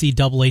the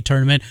NCAA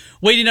tournament.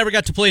 Wade, you never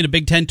got to play in a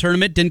Big Ten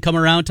tournament. Didn't come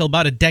around until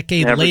about a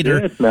decade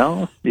later. Did,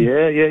 no.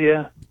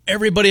 Yeah.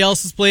 Everybody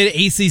else has played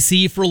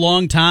ACC for a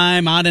long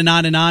time, on and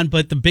on and on,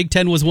 but the Big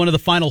Ten was one of the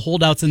final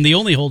holdouts and the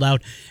only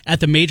holdout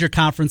at the major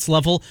conference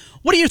level.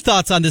 What are your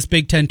thoughts on this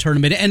Big Ten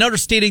tournament and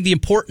understanding the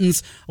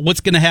importance of what's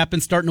going to happen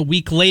starting a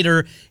week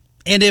later?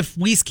 And if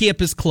Wieskamp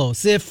is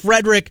close, if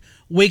Frederick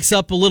wakes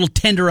up a little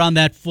tender on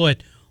that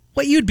foot,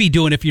 what you'd be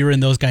doing if you were in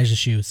those guys'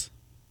 shoes?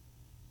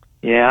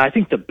 Yeah, I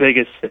think the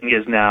biggest thing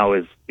is now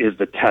is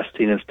the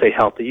testing and stay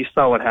healthy. You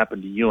saw what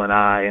happened to you and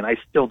I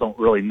still don't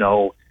really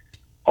know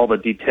all the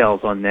details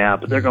on that,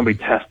 but they're going to be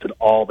tested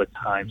all the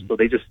time. So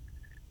they just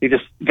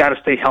got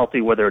to stay healthy,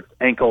 whether it's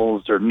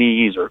ankles or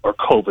knees or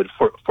COVID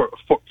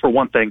for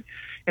one thing.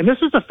 And this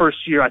is the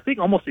first year, I think,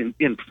 almost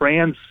in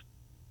Fran's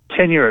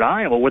tenure at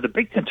Iowa, where the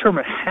Big Ten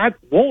tournament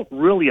won't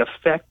really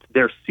affect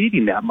their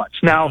seeding that much.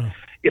 Now,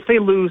 if they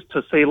lose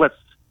to say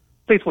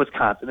it's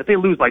Wisconsin. If they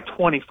lose by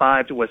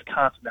 25 to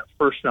Wisconsin that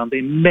first round,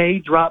 they may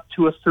drop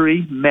to a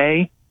 3,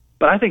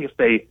 But I think if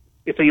they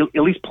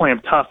at least play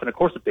them tough, and of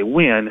course if they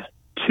win,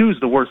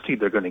 2's the worst seed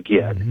they're going to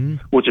get,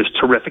 which is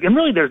terrific. And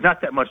really, there's not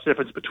that much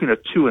difference between a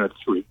 2 and a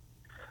 3.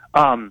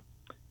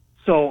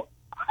 So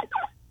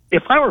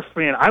if I were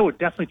Fran, I would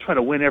definitely try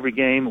to win every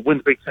game, win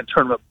the Big Ten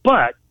tournament.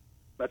 But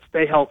let's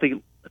stay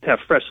healthy. Let's have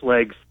fresh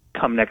legs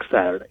come next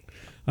Saturday.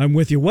 I'm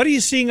with you. What are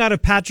you seeing out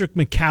of Patrick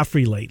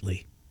McCaffrey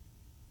lately?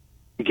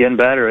 Getting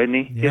better, isn't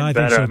he? Yeah, I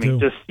think so, I mean,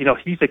 too. just,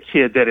 he's a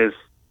kid that is,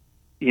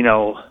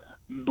 a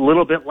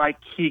little bit like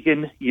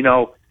Keegan,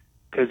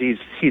 because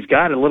he's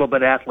got a little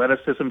bit of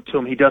athleticism to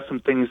him. He does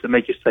some things that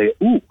make you say,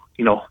 ooh,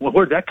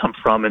 where'd that come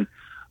from? And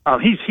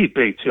he's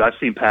big, too. I've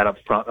seen Pat up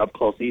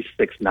close. He's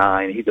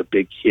 6'9". He's a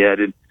big kid.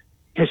 And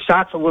his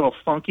shot's a little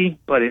funky,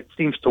 but it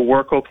seems to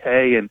work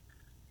okay. And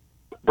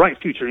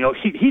bright future.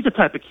 He's the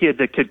type of kid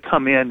that could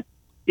come in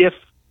if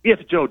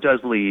Joe does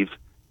leave,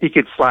 he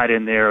could slide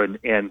in there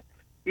and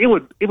it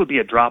would be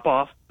a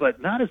drop-off, but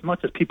not as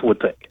much as people would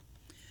think.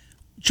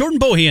 Jordan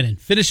Bohannon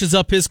finishes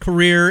up his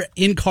career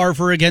in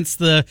Carver against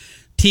the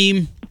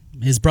team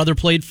his brother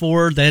played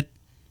for that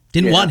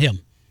didn't want him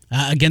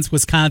against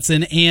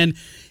Wisconsin. And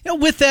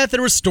with that,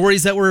 there were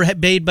stories that were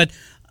made, but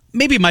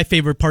maybe my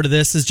favorite part of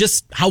this is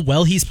just how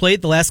well he's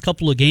played the last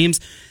couple of games.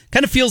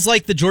 Kind of feels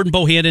like the Jordan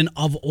Bohannon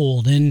of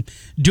old, and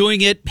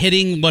doing it,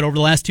 hitting, over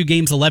the last 2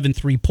 games, 11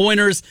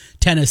 3-pointers,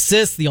 10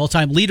 assists, the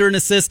all-time leader in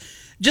assists.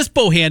 Just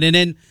Bohannon.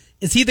 And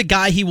is he the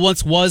guy he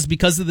once was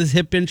because of his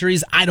hip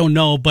injuries? I don't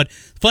know, but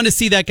fun to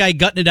see that guy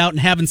gutting it out and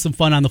having some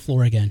fun on the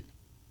floor again.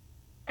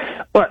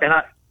 Well, and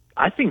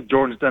I think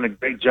Jordan's done a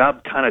great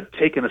job kind of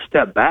taking a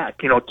step back.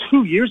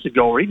 2 years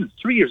ago or even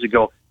 3 years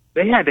ago,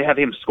 they had to have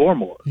him score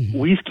more.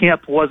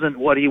 Wieskamp wasn't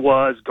what he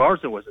was.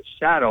 Garza was a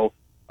shadow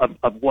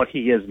of what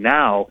he is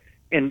now.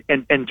 And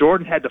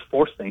Jordan had to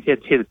force things. He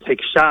had to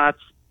take shots.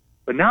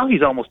 But now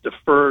he's almost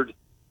deferred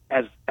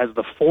as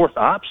the fourth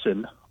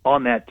option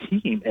on that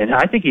team. And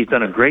I think he's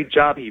done a great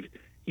job.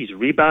 He's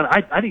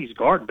rebounded. I think he's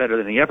guarded better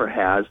than he ever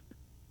has.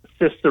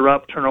 Assists are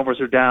up, turnovers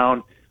are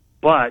down.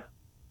 But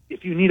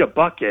if you need a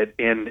bucket,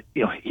 and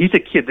he's a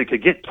kid that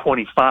could get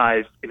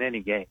 25 in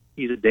any game.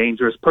 He's a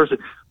dangerous person,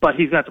 but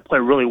he's got to play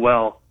really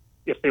well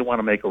if they want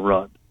to make a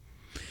run.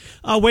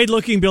 Wade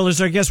Lookingbill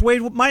is our guest.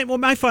 Wade,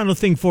 my final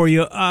thing for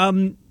you.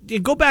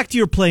 Go back to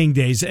your playing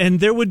days, and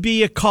there would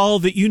be a call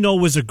that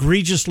was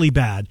egregiously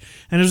bad,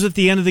 and it was at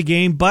the end of the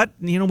game. But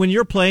when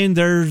you're playing,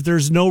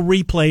 there's no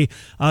replay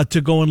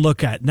to go and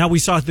look at. Now we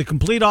saw the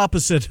complete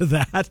opposite of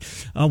that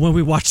when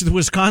we watched the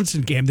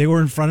Wisconsin game. They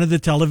were in front of the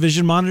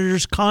television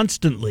monitors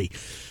constantly.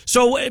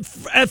 So,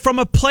 from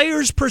a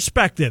player's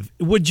perspective,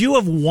 would you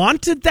have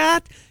wanted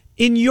that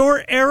in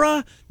your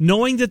era,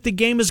 knowing that the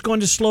game is going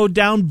to slow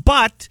down,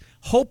 but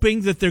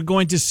hoping that they're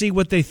going to see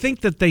what they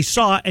think that they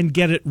saw and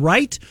get it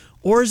right?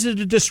 Or is it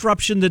a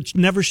disruption that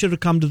never should have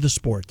come to the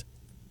sport?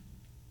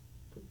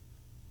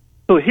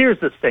 So here's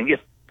the thing: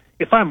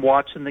 if I'm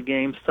watching the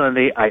game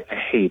Sunday, I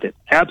hate it,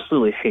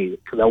 absolutely hate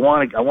it, because I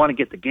want to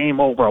get the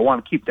game over. I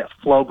want to keep that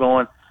flow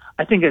going.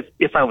 I think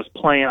if I was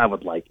playing, I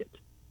would like it,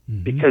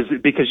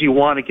 because you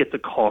want to get the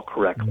call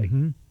correctly.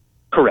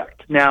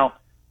 Correct. Now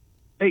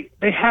they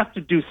have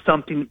to do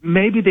something.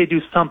 Maybe they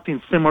do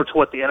something similar to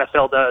what the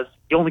NFL does.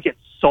 You only get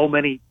so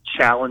many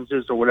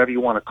challenges or whatever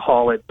you want to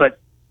call it, but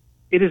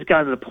it has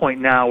gotten to the point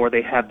now where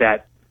they have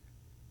that,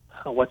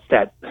 what's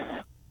that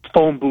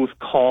phone booth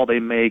call they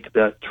make?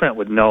 Trent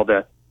would know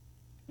that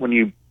when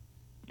you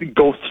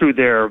go through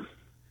their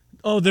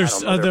there's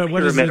their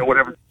what is it? or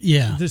whatever.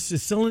 Yeah, this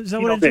is still, is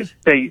that what it is?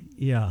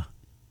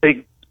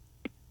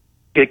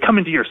 They come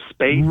into your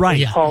space,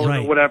 right? Call it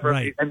or whatever,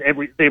 and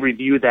they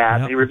review that.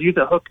 Yep. They review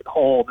the hook and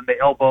hold and the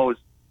elbows.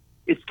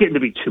 It's getting to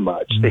be too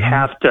much. They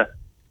have to.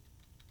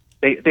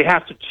 They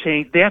have to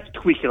change. They have to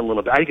tweak it a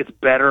little bit. I think it's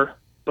better,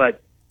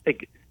 but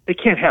they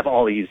can't have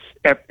all these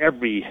they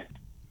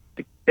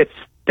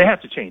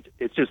have to change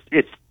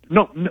it.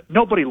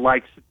 Nobody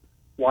likes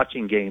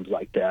watching games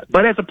like that.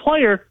 But as a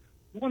player,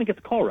 you want to get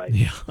the call right.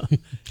 Yeah.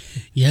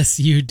 Yes,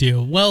 you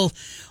do. Well,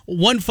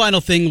 one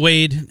final thing,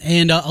 Wade,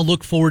 and I'll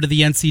look forward to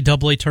the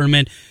NCAA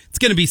tournament. It's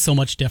going to be so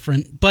much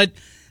different. But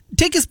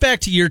take us back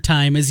to your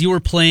time as you were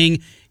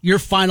playing your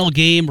final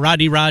game.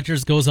 Rodney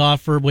Rogers goes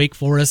off for Wake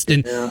Forest,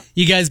 and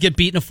you guys get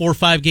beaten a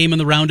 4-5 game in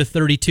the round of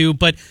 32.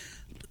 But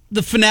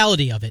the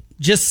finality of it,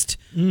 just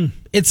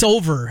it's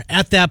over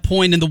at that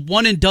point in the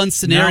one and done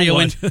scenario.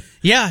 And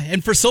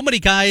and for so many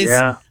guys,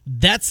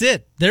 that's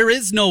it. There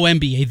is no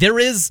NBA. There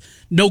is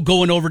no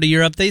going over to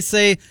Europe. They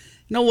say, you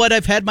know what,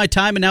 I've had my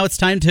time and now it's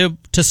time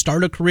to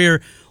start a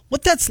career.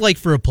 What that's like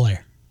for a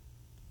player?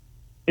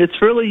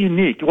 It's really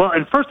unique. Well,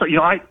 and first,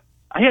 I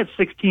had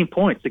 16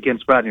 points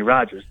against Rodney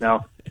Rogers.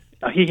 Now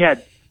he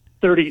had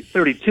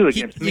 32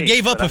 against me. You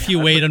gave up a few,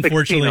 Wade,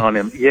 unfortunately. On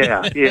him.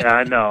 Yeah,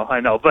 I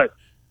know. But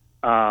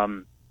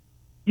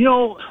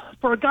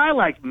for a guy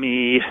like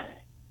me,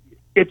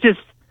 it just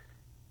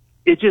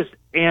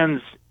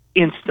ends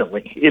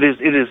instantly. It is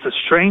the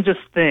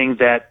strangest thing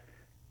that,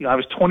 I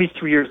was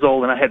 23 years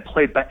old and I had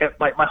played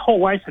my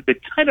whole life had been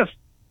kind of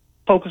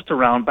focused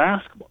around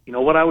basketball.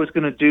 What I was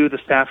going to do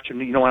this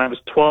afternoon, when I was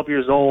 12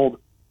 years old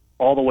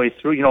all the way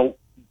through,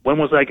 when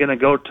was I going to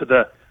go to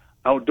the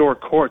outdoor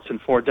courts in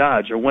Fort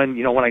Dodge, or when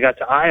I got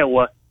to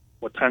Iowa,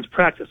 what time's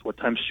practice, what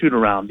time's shoot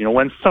around,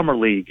 when's summer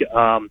league,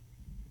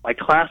 my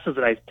classes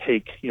that I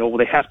take,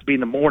 they have to be in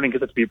the morning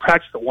because it's to be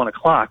practice at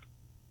 1:00.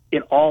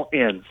 It all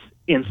ends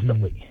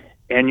instantly,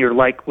 and you're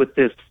like with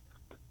this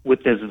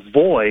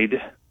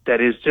void that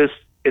is just.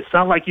 It's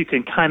not like you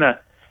can kind of,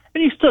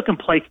 and you still can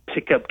play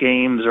pickup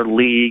games or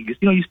leagues.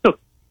 You still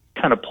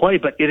kind of play,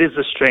 but it is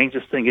the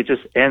strangest thing. It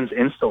just ends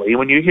instantly.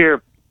 When you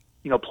hear,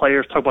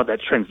 players talk about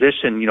that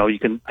transition,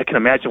 I can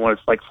imagine what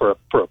it's like for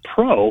a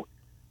pro.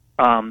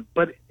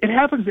 But it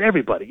happens to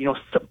everybody.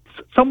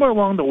 Somewhere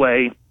along the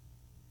way,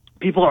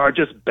 people are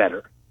just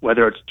better,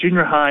 whether it's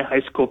junior high,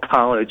 high school,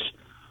 college,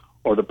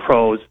 or the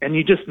pros. And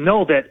you just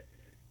know that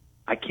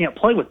I can't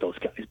play with those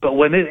guys. But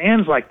when it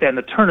ends like that in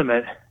the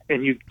tournament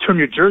and you turn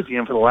your jersey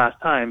in for the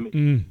last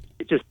time,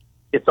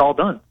 it's all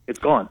done. It's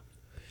gone.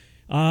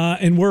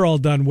 And we're all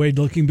done, Wade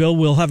Lookingbill.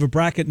 We'll have a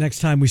bracket next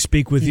time we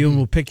speak with you, and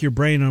we'll pick your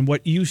brain on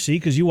what you see,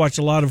 because you watch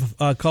a lot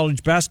of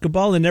college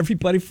basketball, and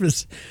everybody for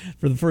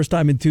the first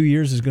time in 2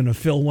 years is going to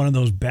fill one of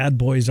those bad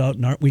boys out,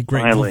 and aren't we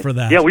grateful for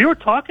that? Yeah, we were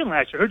talking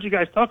last year. I heard you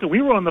guys talking.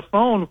 We were on the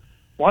phone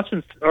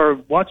watching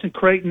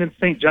Creighton and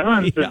St.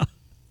 John's. Yeah.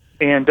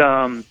 And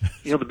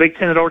the Big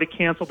Ten had already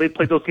canceled. They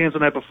played those games the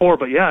night before.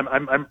 But, yeah,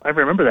 I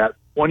remember that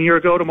 1 year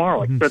ago tomorrow,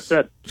 like Fred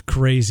said. It's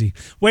crazy.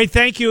 Wade,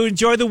 thank you.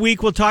 Enjoy the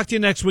week. We'll talk to you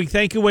next week.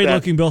 Thank you, Wade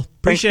Lookingbill.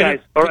 Appreciate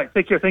Thanks, guys. it. All right,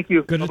 take care. Thank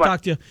you. Good Bye-bye. to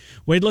talk to you.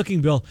 Wade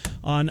Lookingbill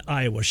on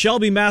Iowa.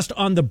 Shelby Mast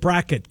on the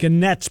bracket.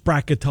 Gannett's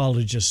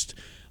bracketologist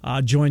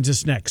joins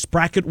us next.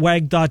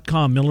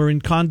 BracketWag.com. Miller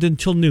and Condon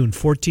till noon.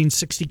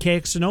 1460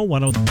 KXNO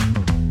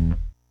 102.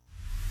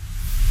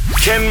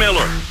 Ken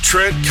Miller,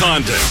 Trent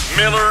Condon,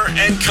 Miller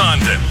and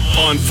Condon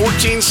on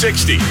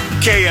 1460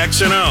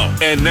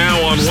 KXNO and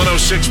now on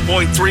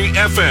 106.3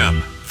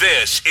 FM.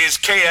 This is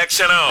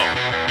KXNO.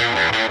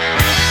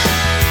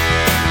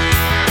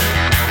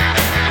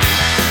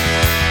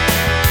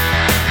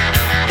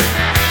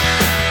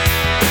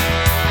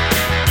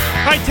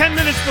 All right, 10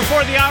 minutes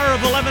before the hour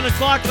of 11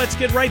 o'clock, let's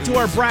get right to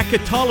our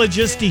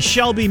bracketologist. He's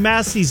Shelby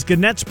Mast. He's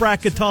Gannett's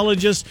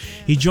bracketologist.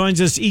 He joins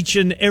us each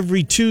and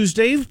every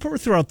Tuesday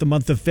throughout the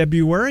month of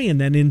February and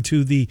then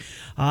into the,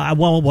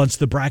 once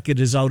the bracket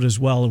is out as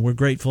well, and we're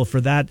grateful for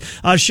that.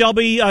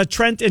 Shelby,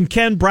 Trent, and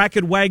Ken,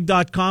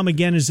 bracketwag.com,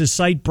 again, is his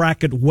site,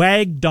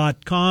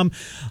 bracketwag.com.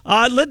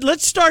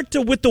 Let's start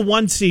with the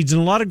one seeds, and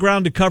a lot of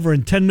ground to cover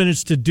in 10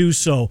 minutes to do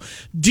so.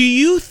 Do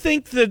you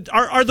think that,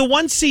 are the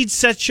one seeds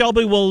set,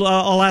 Shelby?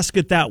 I'll ask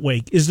it that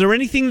way. Is there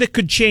anything that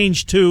could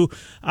change to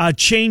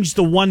change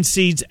the one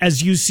seeds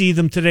as you see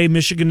them today,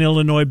 Michigan,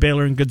 Illinois,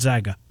 Baylor, and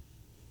Gonzaga?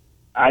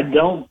 I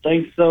don't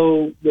think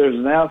so. There's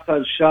an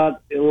outside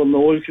shot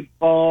Illinois could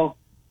fall.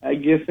 I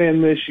guess,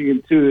 and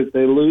Michigan, too, if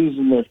they lose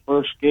in their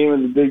first game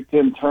of the Big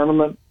Ten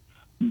tournament.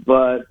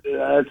 But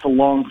that's a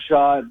long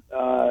shot.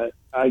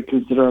 I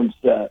consider them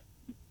set.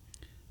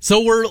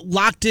 So we're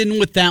locked in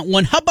with that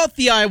one. How about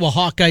the Iowa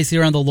Hawkeyes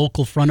here on the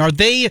local front? Are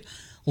they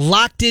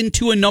locked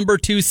into a number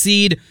 2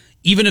 seed,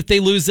 even if they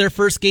lose their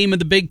first game of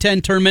the Big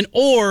Ten tournament,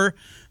 or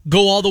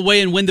go all the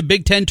way and win the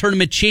Big Ten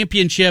tournament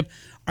championship?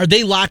 Are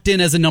they locked in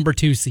as a number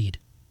 2 seed?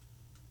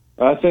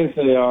 I think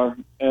they are.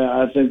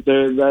 I think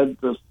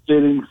that's a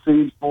fitting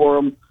seed for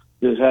them.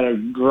 They've had a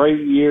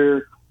great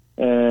year,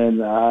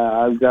 and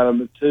I've got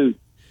them at 2.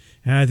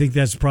 And I think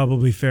that's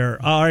probably fair.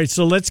 All right,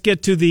 so let's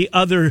get to the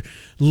other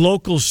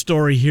local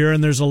story here.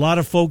 And there's a lot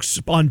of folks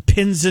on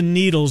pins and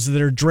needles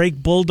that are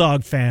Drake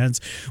Bulldog fans.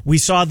 We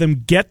saw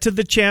them get to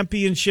the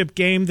championship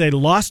game. They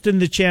lost in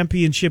the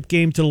championship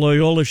game to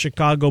Loyola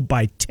Chicago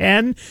by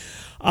 10.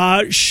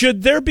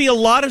 Should there be a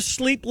lot of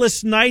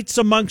sleepless nights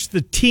amongst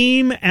the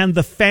team and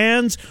the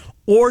fans?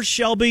 Or,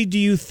 Shelby, do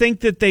you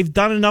think that they've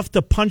done enough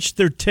to punch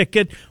their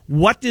ticket?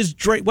 What's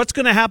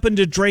going to happen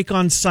to Drake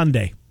on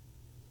Sunday?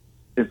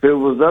 If it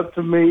was up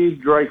to me,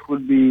 Drake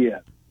would be in.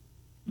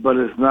 But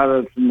it's not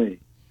up to me.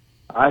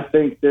 I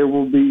think there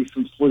will be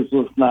some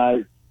sleepless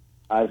nights.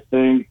 I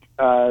think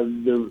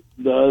the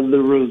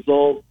other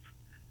results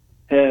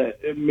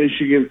at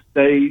Michigan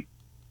State,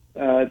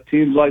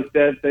 teams like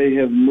that, they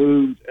have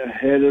moved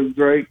ahead of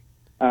Drake.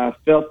 I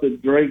felt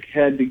that Drake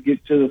had to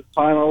get to the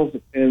finals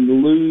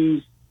and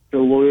lose to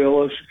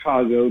Loyola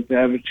Chicago to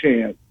have a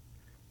chance.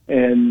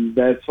 And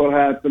that's what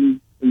happened.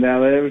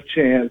 Now they have a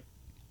chance.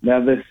 Now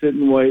they sit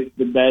and wait.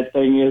 The bad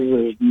thing is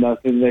there's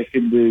nothing they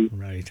can do.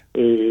 Right.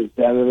 It's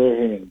out of their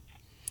hands.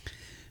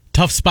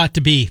 Tough spot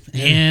to be.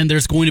 Yeah. And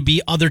there's going to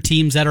be other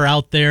teams that are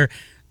out there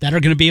that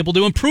are going to be able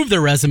to improve their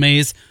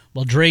resumes.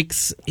 Well,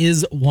 Drake's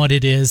is what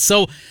it is.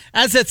 So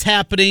as that's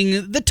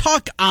happening, the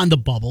talk on the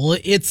bubble,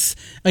 it's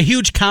a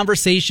huge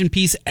conversation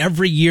piece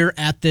every year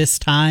at this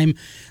time.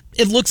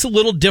 It looks a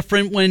little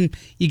different when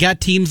you got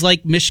teams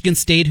like Michigan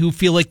State who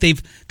feel like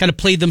they've kind of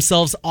played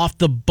themselves off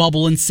the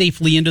bubble and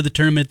safely into the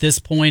tournament at this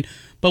point.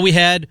 But we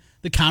had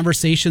the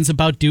conversations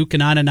about Duke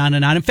and on and on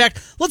and on. In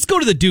fact, let's go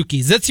to the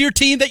Dukies. That's your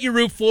team that you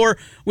root for.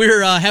 We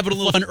were having a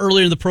little fun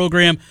earlier in the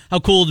program. How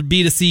cool it would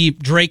be to see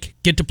Drake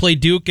get to play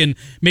Duke and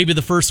maybe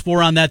the first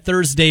 4 on that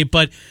Thursday.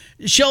 But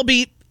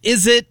Shelby,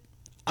 is it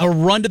a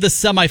run to the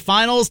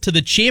semifinals, to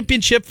the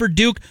championship for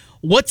Duke?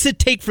 What's it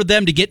take for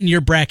them to get in your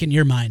bracket in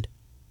your mind?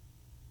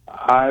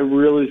 I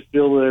really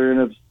feel they're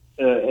in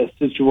a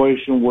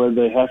situation where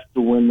they have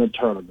to win the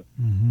tournament.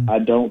 Mm-hmm. I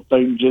don't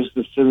think just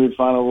the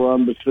semifinal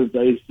run because the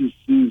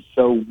ACC is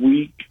so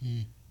weak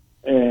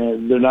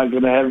and they're not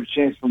going to have a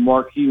chance for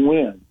marquee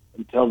wins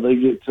until they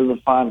get to the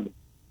finals.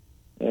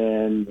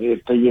 And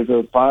if they get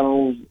to the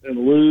finals and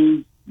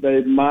lose,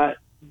 they might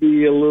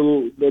be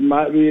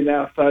an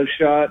outside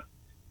shot.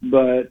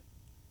 But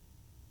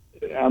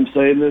I'm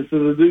saying this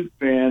as a Duke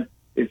fan,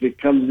 if it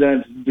comes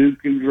down to Duke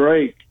and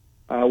Drake,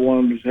 I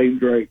want him to take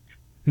Drake.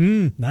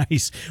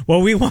 Nice.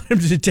 Well, we want him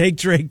to take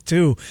Drake,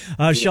 too.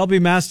 Shelby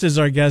Mast is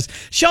our guest.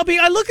 Shelby,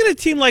 I look at a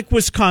team like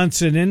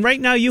Wisconsin, and right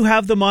now you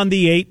have them on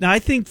the 8. And I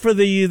think for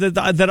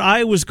that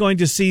I was going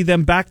to see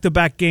them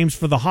back-to-back games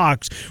for the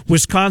Hawks.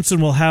 Wisconsin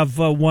will have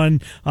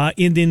one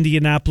in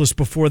Indianapolis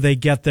before they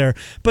get there.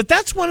 But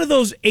that's one of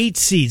those 8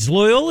 seeds.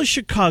 Loyola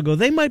Chicago,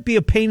 they might be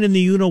a pain in the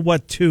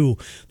you-know-what, too.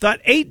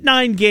 That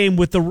 8-9 game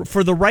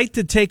for the right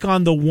to take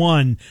on the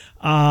 1,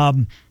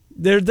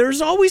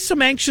 There's always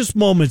some anxious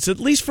moments, at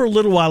least for a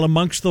little while,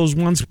 amongst those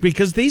ones,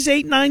 because these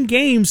 8-9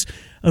 games,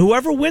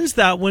 whoever wins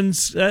that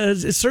one's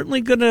is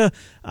certainly going to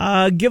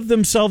give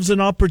themselves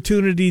an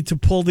opportunity to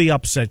pull the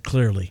upset,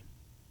 clearly.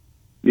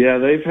 Yeah,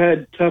 they've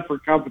had tougher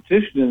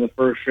competition in the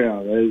first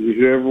round.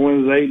 Whoever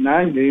wins the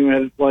 8-9 game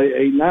had to play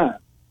 8-9,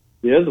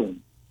 the other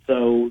one.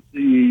 So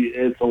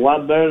it's a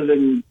lot better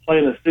than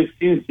playing a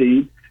 16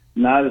 seed.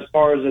 Not as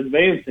far as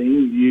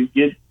advancing, you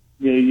get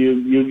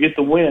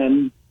the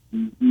win,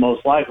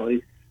 most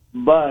likely,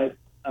 but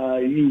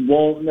you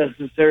won't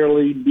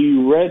necessarily be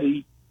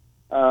ready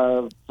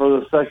for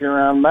the second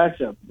round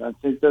matchup. I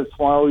think that's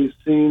why we've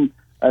seen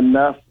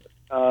enough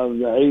of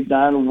the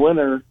 8-9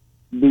 winner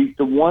beat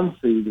the 1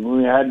 seed. I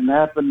mean, it hadn't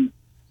happened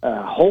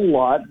a whole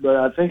lot, but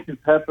I think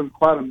it's happened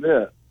quite a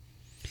bit.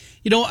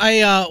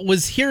 I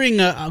was hearing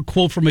a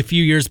quote from a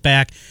few years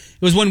back.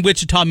 It was when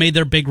Wichita made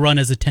their big run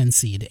as a 10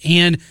 seed.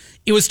 And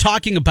it was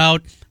talking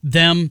about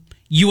them,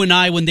 you and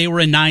I, when they were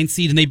a 9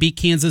 seed and they beat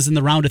Kansas in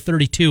the round of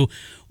 32.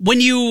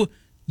 When you,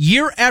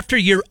 year after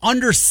year,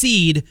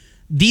 underseed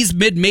these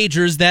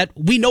mid-majors that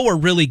we know are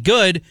really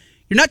good,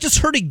 you're not just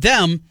hurting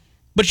them,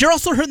 but you're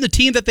also hurting the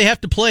team that they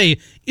have to play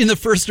in the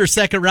first or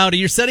second round. And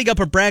you're setting up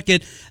a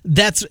bracket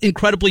that's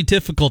incredibly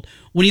difficult.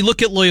 When you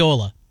look at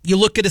Loyola, you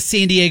look at a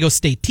San Diego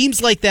State,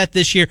 teams like that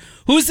this year,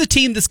 who's the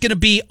team that's going to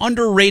be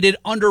underrated,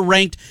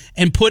 underranked,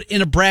 and put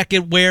in a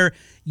bracket where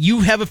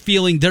you have a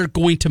feeling they're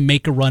going to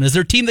make a run? Is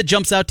there a team that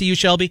jumps out to you,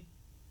 Shelby?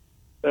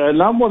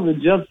 Not one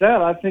that jumps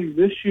out. I think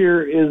this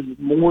year is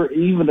more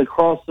even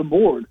across the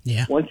board.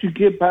 Yeah. Once you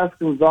get past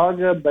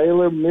Gonzaga,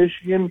 Baylor,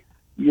 Michigan,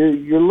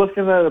 you're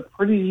looking at a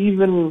pretty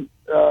even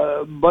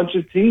bunch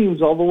of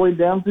teams all the way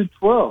down to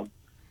 12.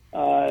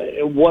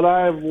 What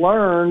I've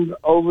learned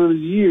over the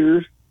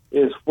years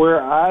is where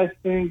I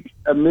think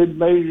a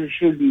mid-major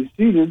should be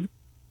seated,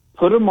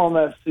 put them on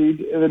that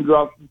seed, and then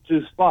drop them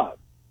 2 spots.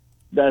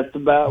 That's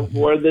about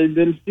where they've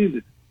been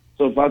seated.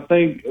 So if I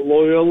think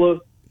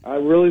Loyola, I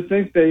really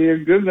think they are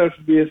good enough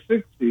to be a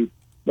 6 seed,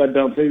 but I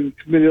don't think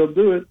the committee will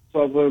do it,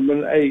 so I'll put them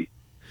in 8.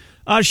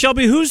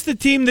 Shelby, who's the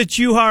team that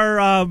you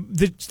are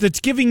that's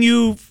giving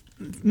you,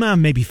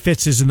 maybe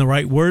fits isn't the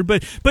right word,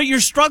 but you're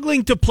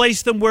struggling to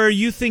place them where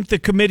you think the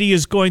committee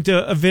is going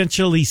to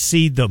eventually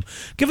seed them?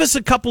 Give us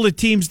a couple of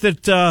teams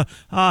that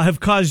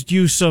have caused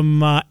you some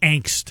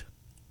angst.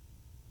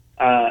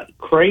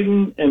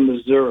 Creighton and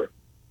Missouri.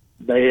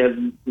 They have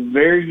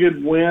very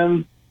good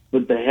wins,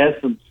 but they had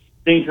some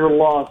stinker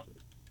losses.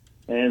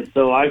 And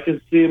so I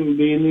could see them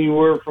being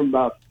anywhere from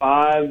about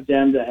 5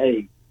 down to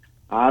 8.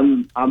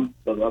 I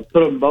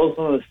put them both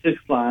on the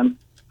 6th line.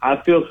 I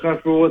feel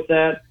comfortable with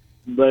that,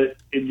 but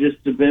it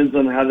just depends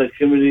on how the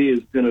committee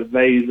is going to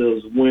weigh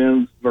those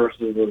wins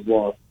versus those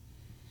losses.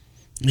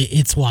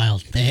 It's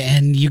wild.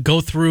 And you go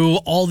through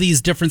all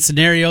these different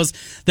scenarios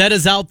that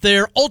is out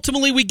there.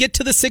 Ultimately, we get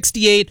to the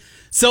 68.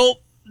 So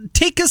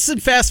take us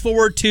and fast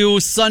forward to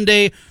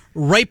Sunday,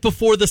 right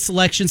before the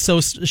selection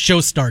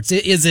show starts.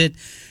 Is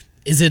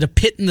it a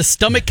pit in the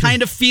stomach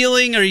kind of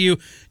feeling? Or are you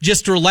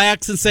just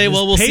relax and say,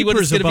 well, we'll see what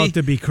it's going to be? Paper's about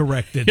to be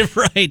corrected.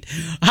 Right.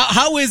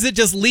 How is it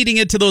just leading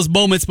into those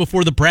moments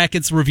before the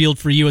bracket's revealed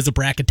for you as a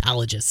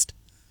bracketologist?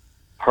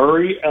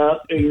 Hurry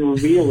up and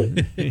reveal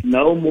it.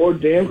 No more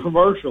damn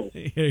commercials.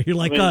 You're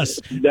like us.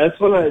 That's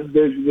what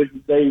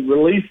they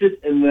release it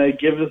and they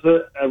give us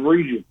a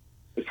region,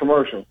 a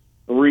commercial.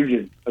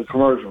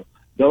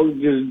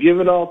 Don't just give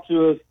it all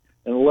to us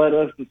and let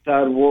us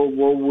decide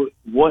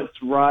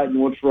what's right and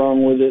what's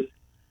wrong with it.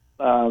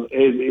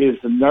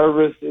 It's a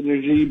nervous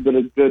energy, but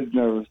a good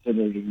nervous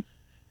energy.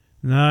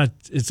 No,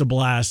 it's a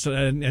blast,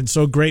 and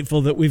so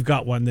grateful that we've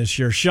got one this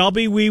year.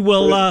 Shelby, we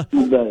will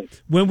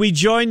when you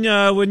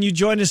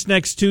join us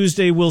next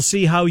Tuesday, we'll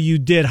see how you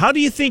did. How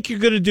do you think you're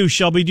going to do,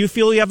 Shelby? Do you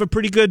feel you have a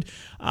pretty good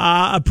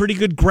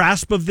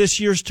grasp of this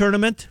year's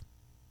tournament?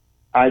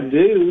 I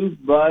do,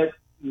 but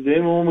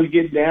then when we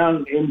get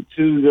down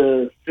into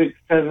the 6,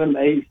 7,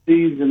 8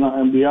 seeds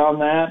and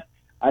beyond that,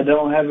 I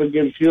don't have a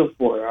good feel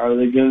for it. Are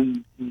they going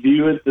to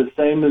view it the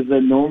same as they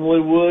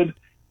normally would?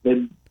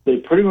 They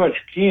pretty much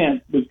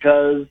can't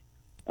because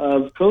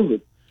of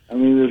COVID. I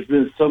mean, there's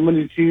been so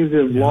many teams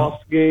that have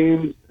lost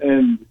games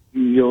and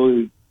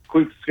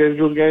quick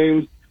schedule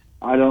games.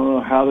 I don't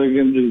know how they're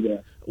going to do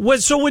that.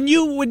 So when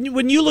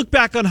you look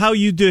back on how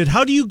you did,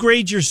 how do you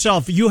grade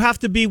yourself? You have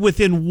to be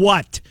within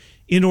what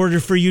in order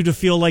for you to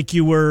feel like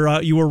you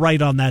were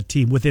right on that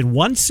team? Within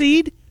 1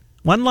 seed,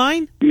 1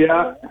 line?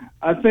 Yeah,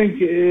 I think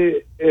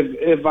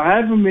if I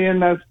have them in,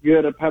 that's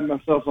good. I pat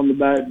myself on the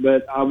back,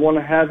 but I want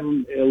to have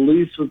them at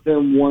least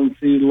within 1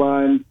 seed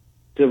line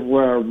to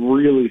where I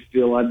really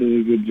feel I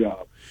did a good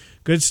job.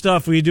 Good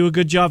stuff. Well, you do a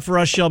good job for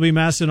us, Shelby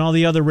Mast, and all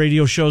the other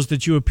radio shows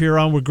that you appear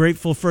on. We're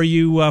grateful for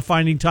you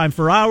finding time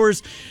for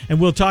ours,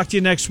 and we'll talk to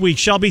you next week.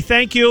 Shelby,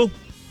 thank you.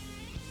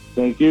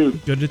 Thank you.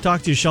 Good to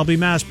talk to you. Shelby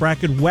Mast,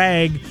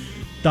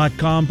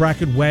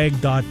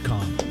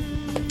 bracketwag.com.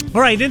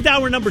 All right, in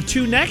hour number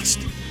 2 next,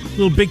 a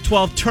little Big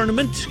 12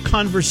 tournament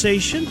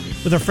conversation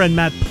with our friend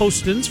Matt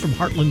Postins from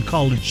Heartland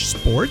College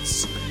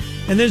Sports.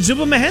 And then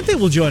Zuba Mahente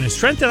will join us.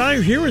 Trent and I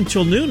are here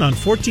until noon on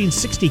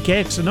 1460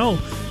 KXNO,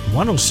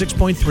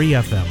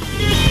 106.3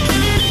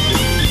 FM.